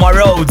 ma' daw ma'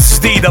 Rhodes,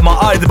 ġdida ma'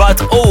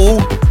 Ardbat u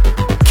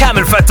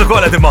Camel Fat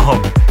ukoll qegħdin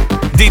magħhom.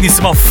 Din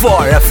isma'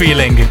 For a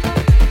Feeling.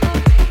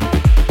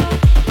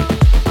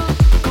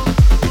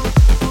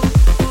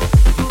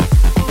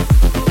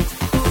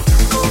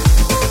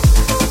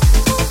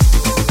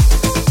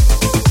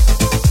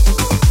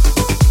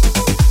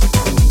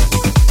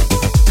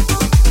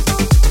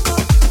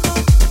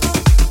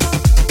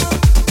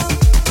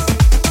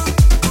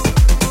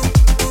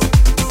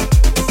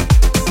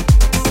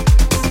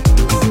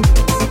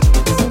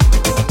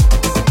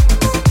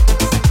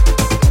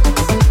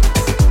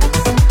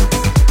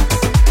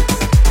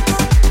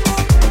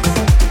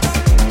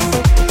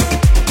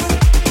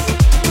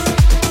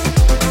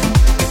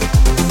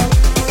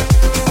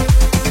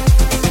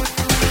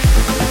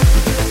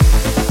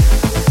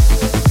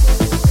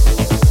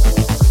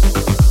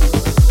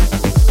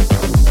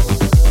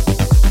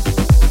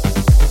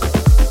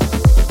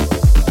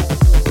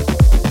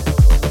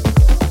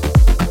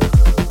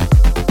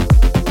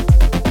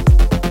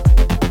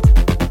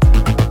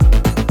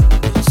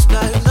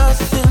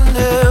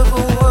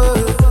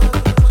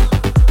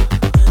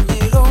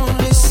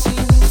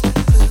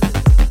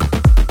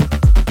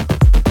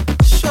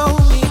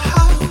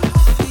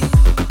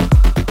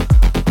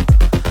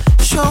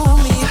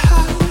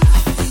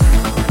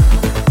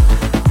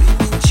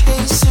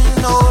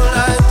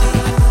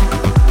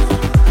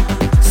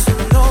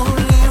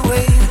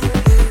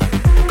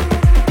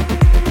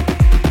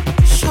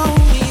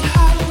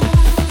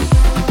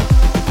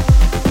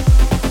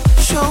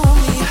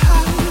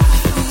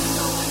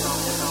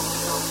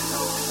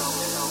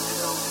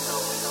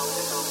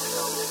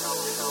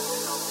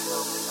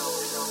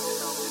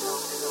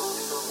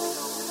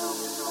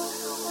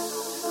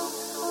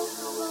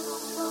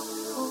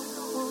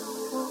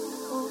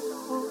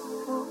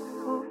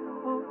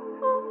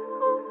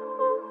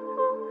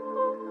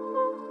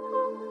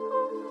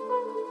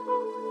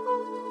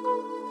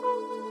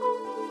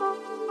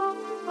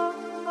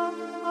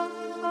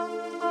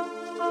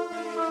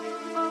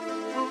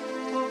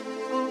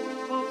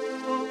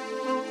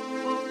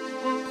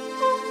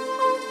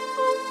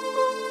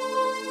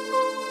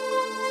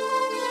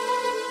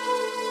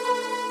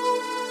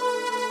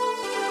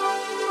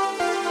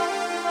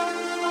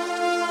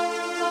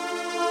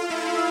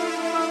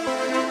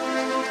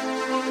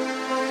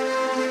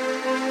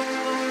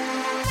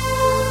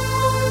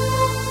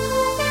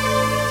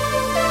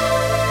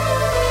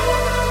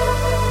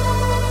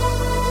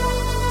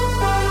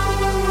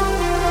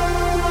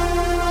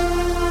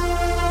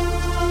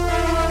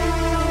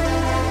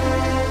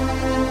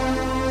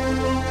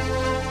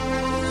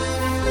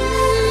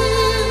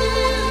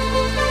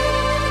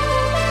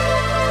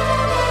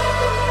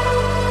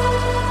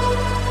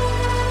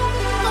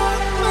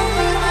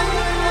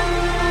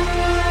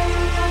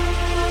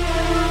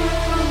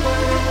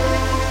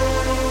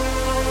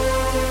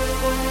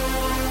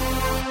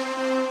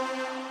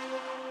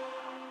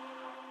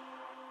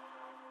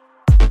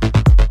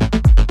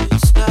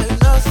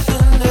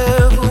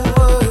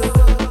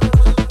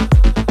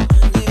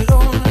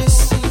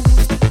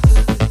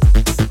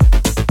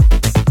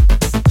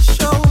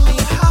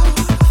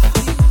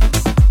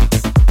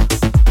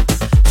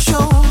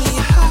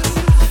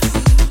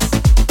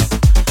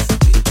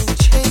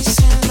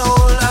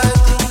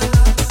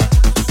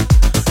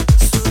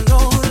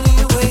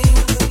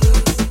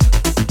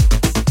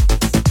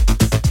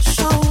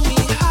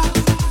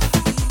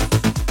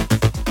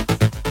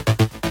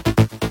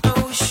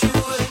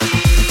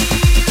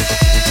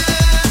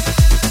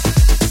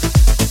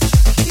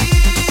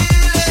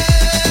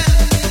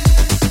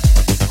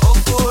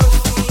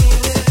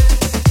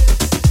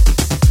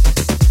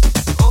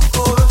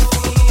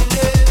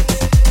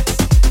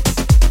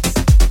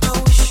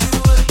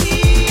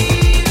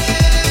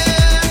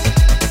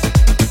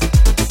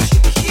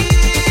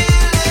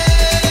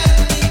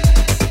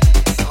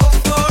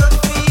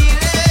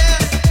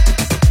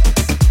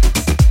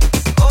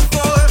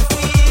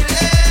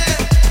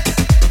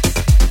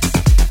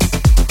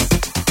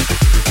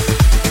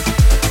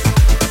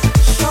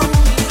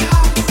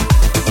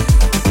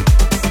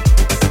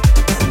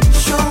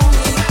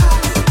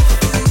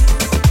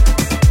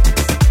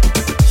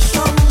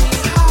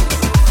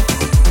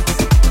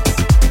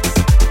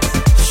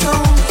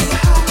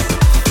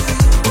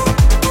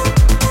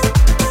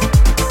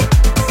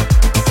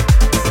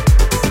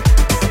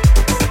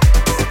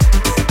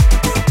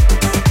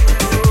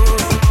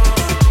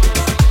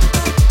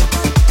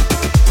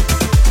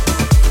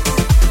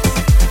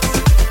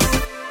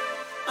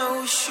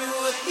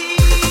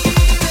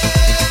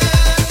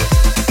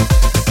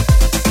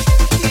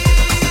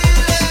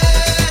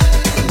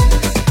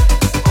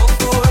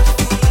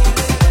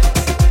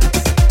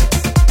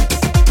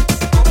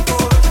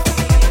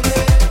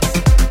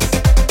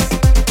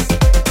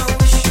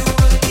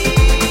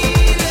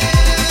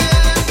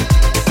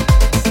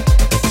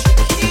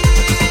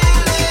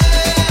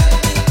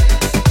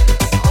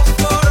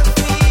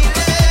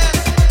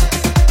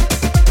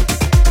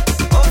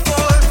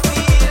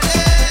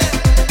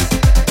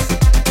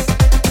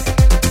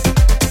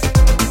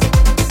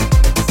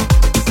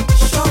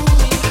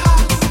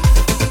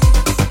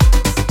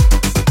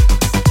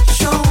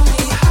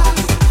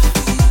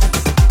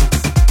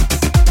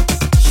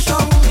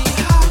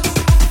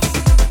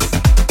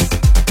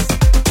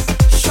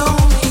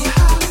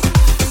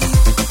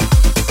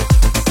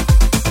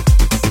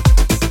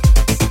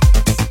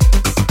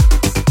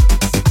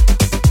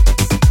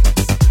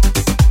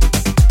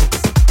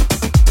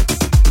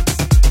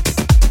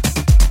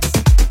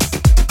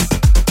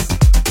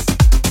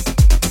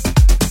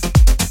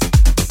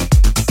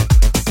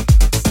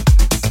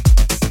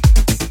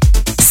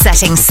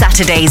 setting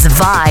Saturday's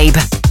vibe.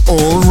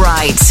 All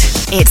right,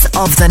 it's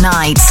of the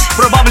night.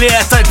 Probably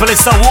qed tajt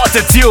palissa what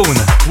a tune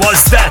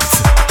was that.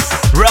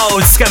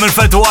 Rhodes kemm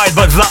il-fed wide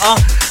bad flaqa.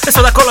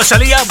 Issa da kollox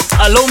għalija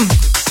għallum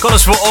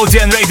kollox fuq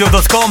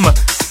odnradio.com.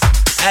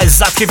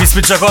 Eżatt kif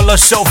jispiċċa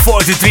kollox, show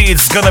 43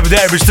 it's gonna be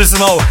there biex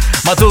tisimgħu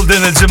matul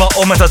din il-ġimgħa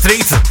u meta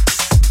trid.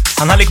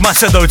 Ħanħallik ma'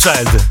 Shadow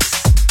Child.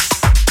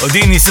 U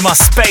din jisimha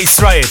Space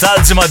Riot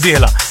għal-ġimgħa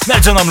d-dieħla.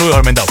 Nerġa' nagħmlu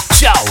ieħor minn daw.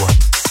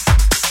 Ciao!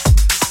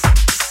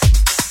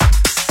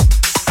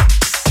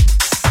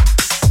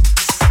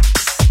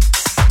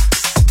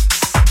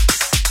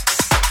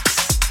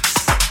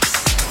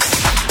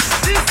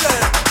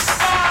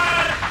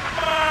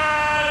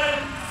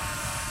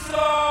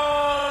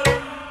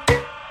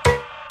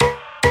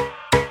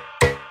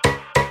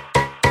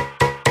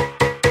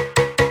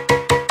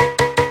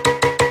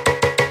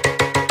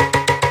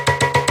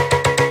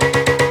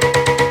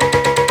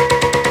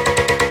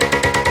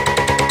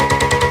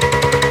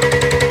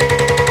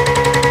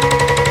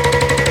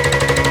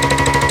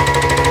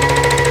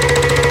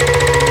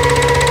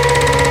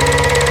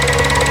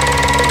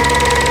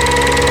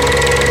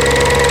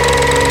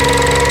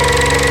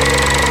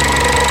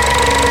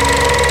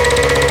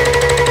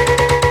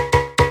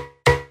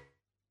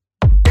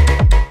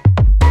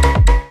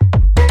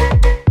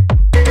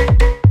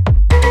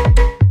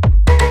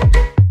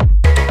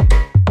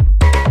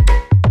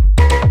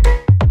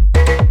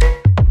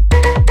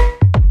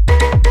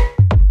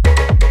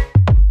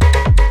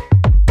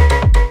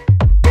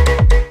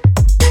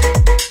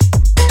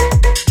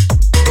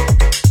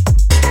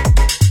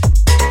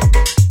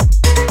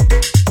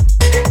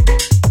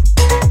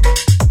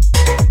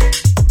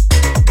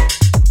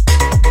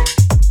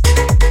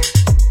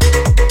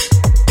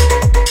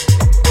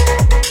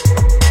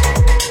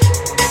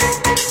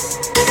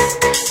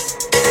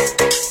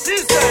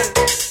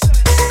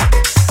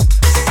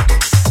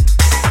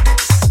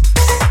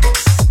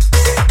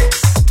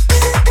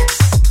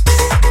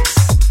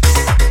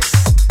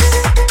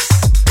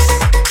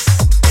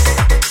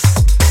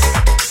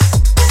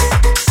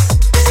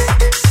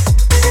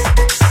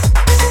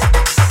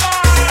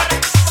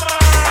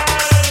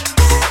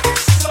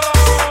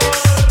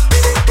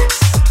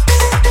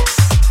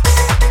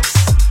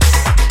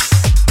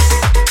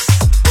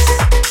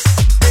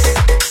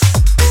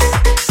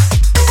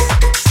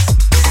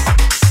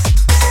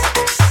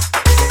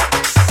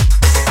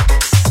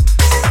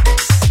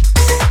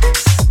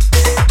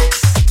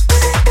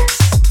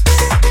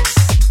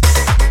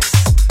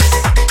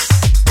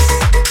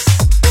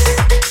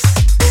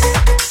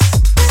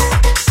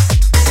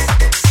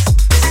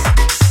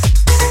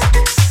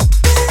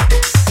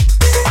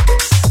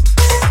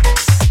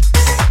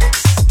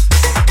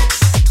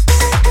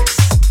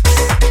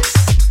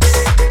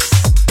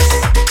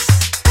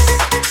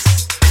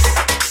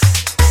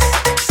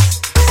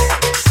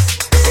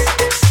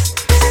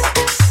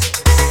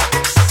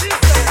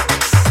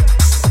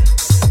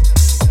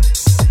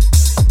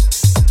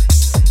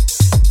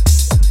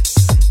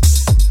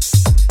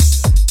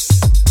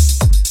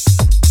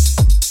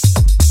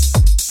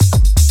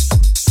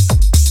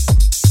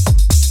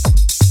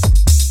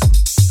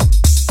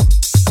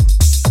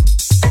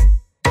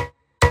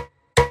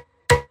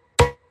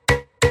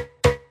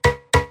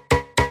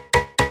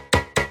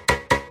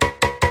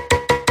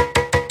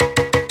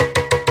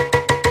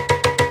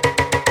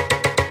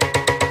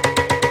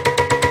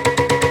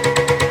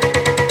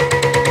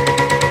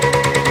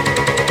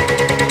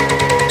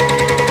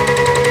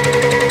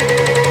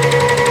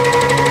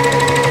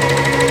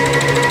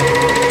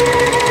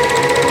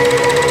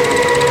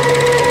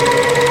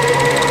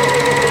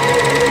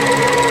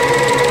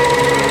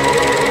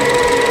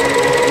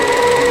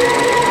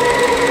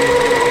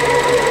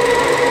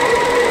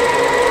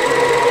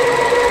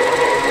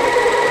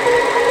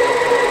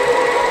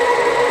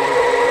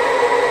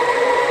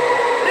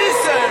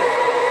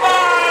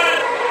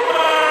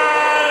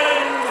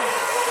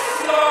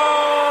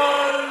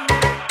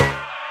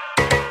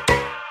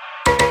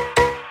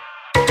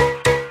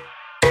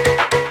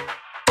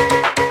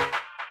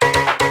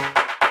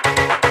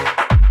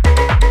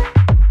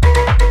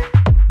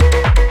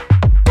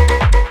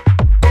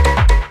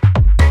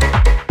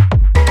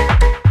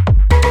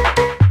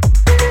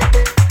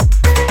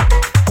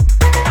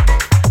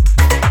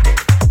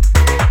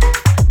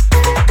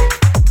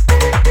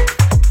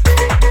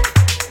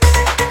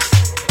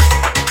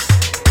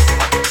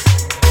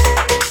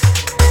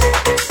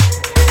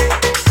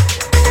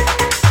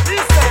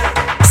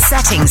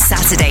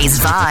 Saturday's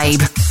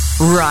vibe.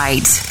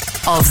 Right.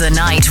 Of the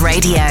Night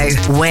Radio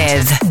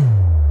with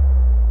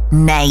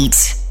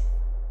Nate.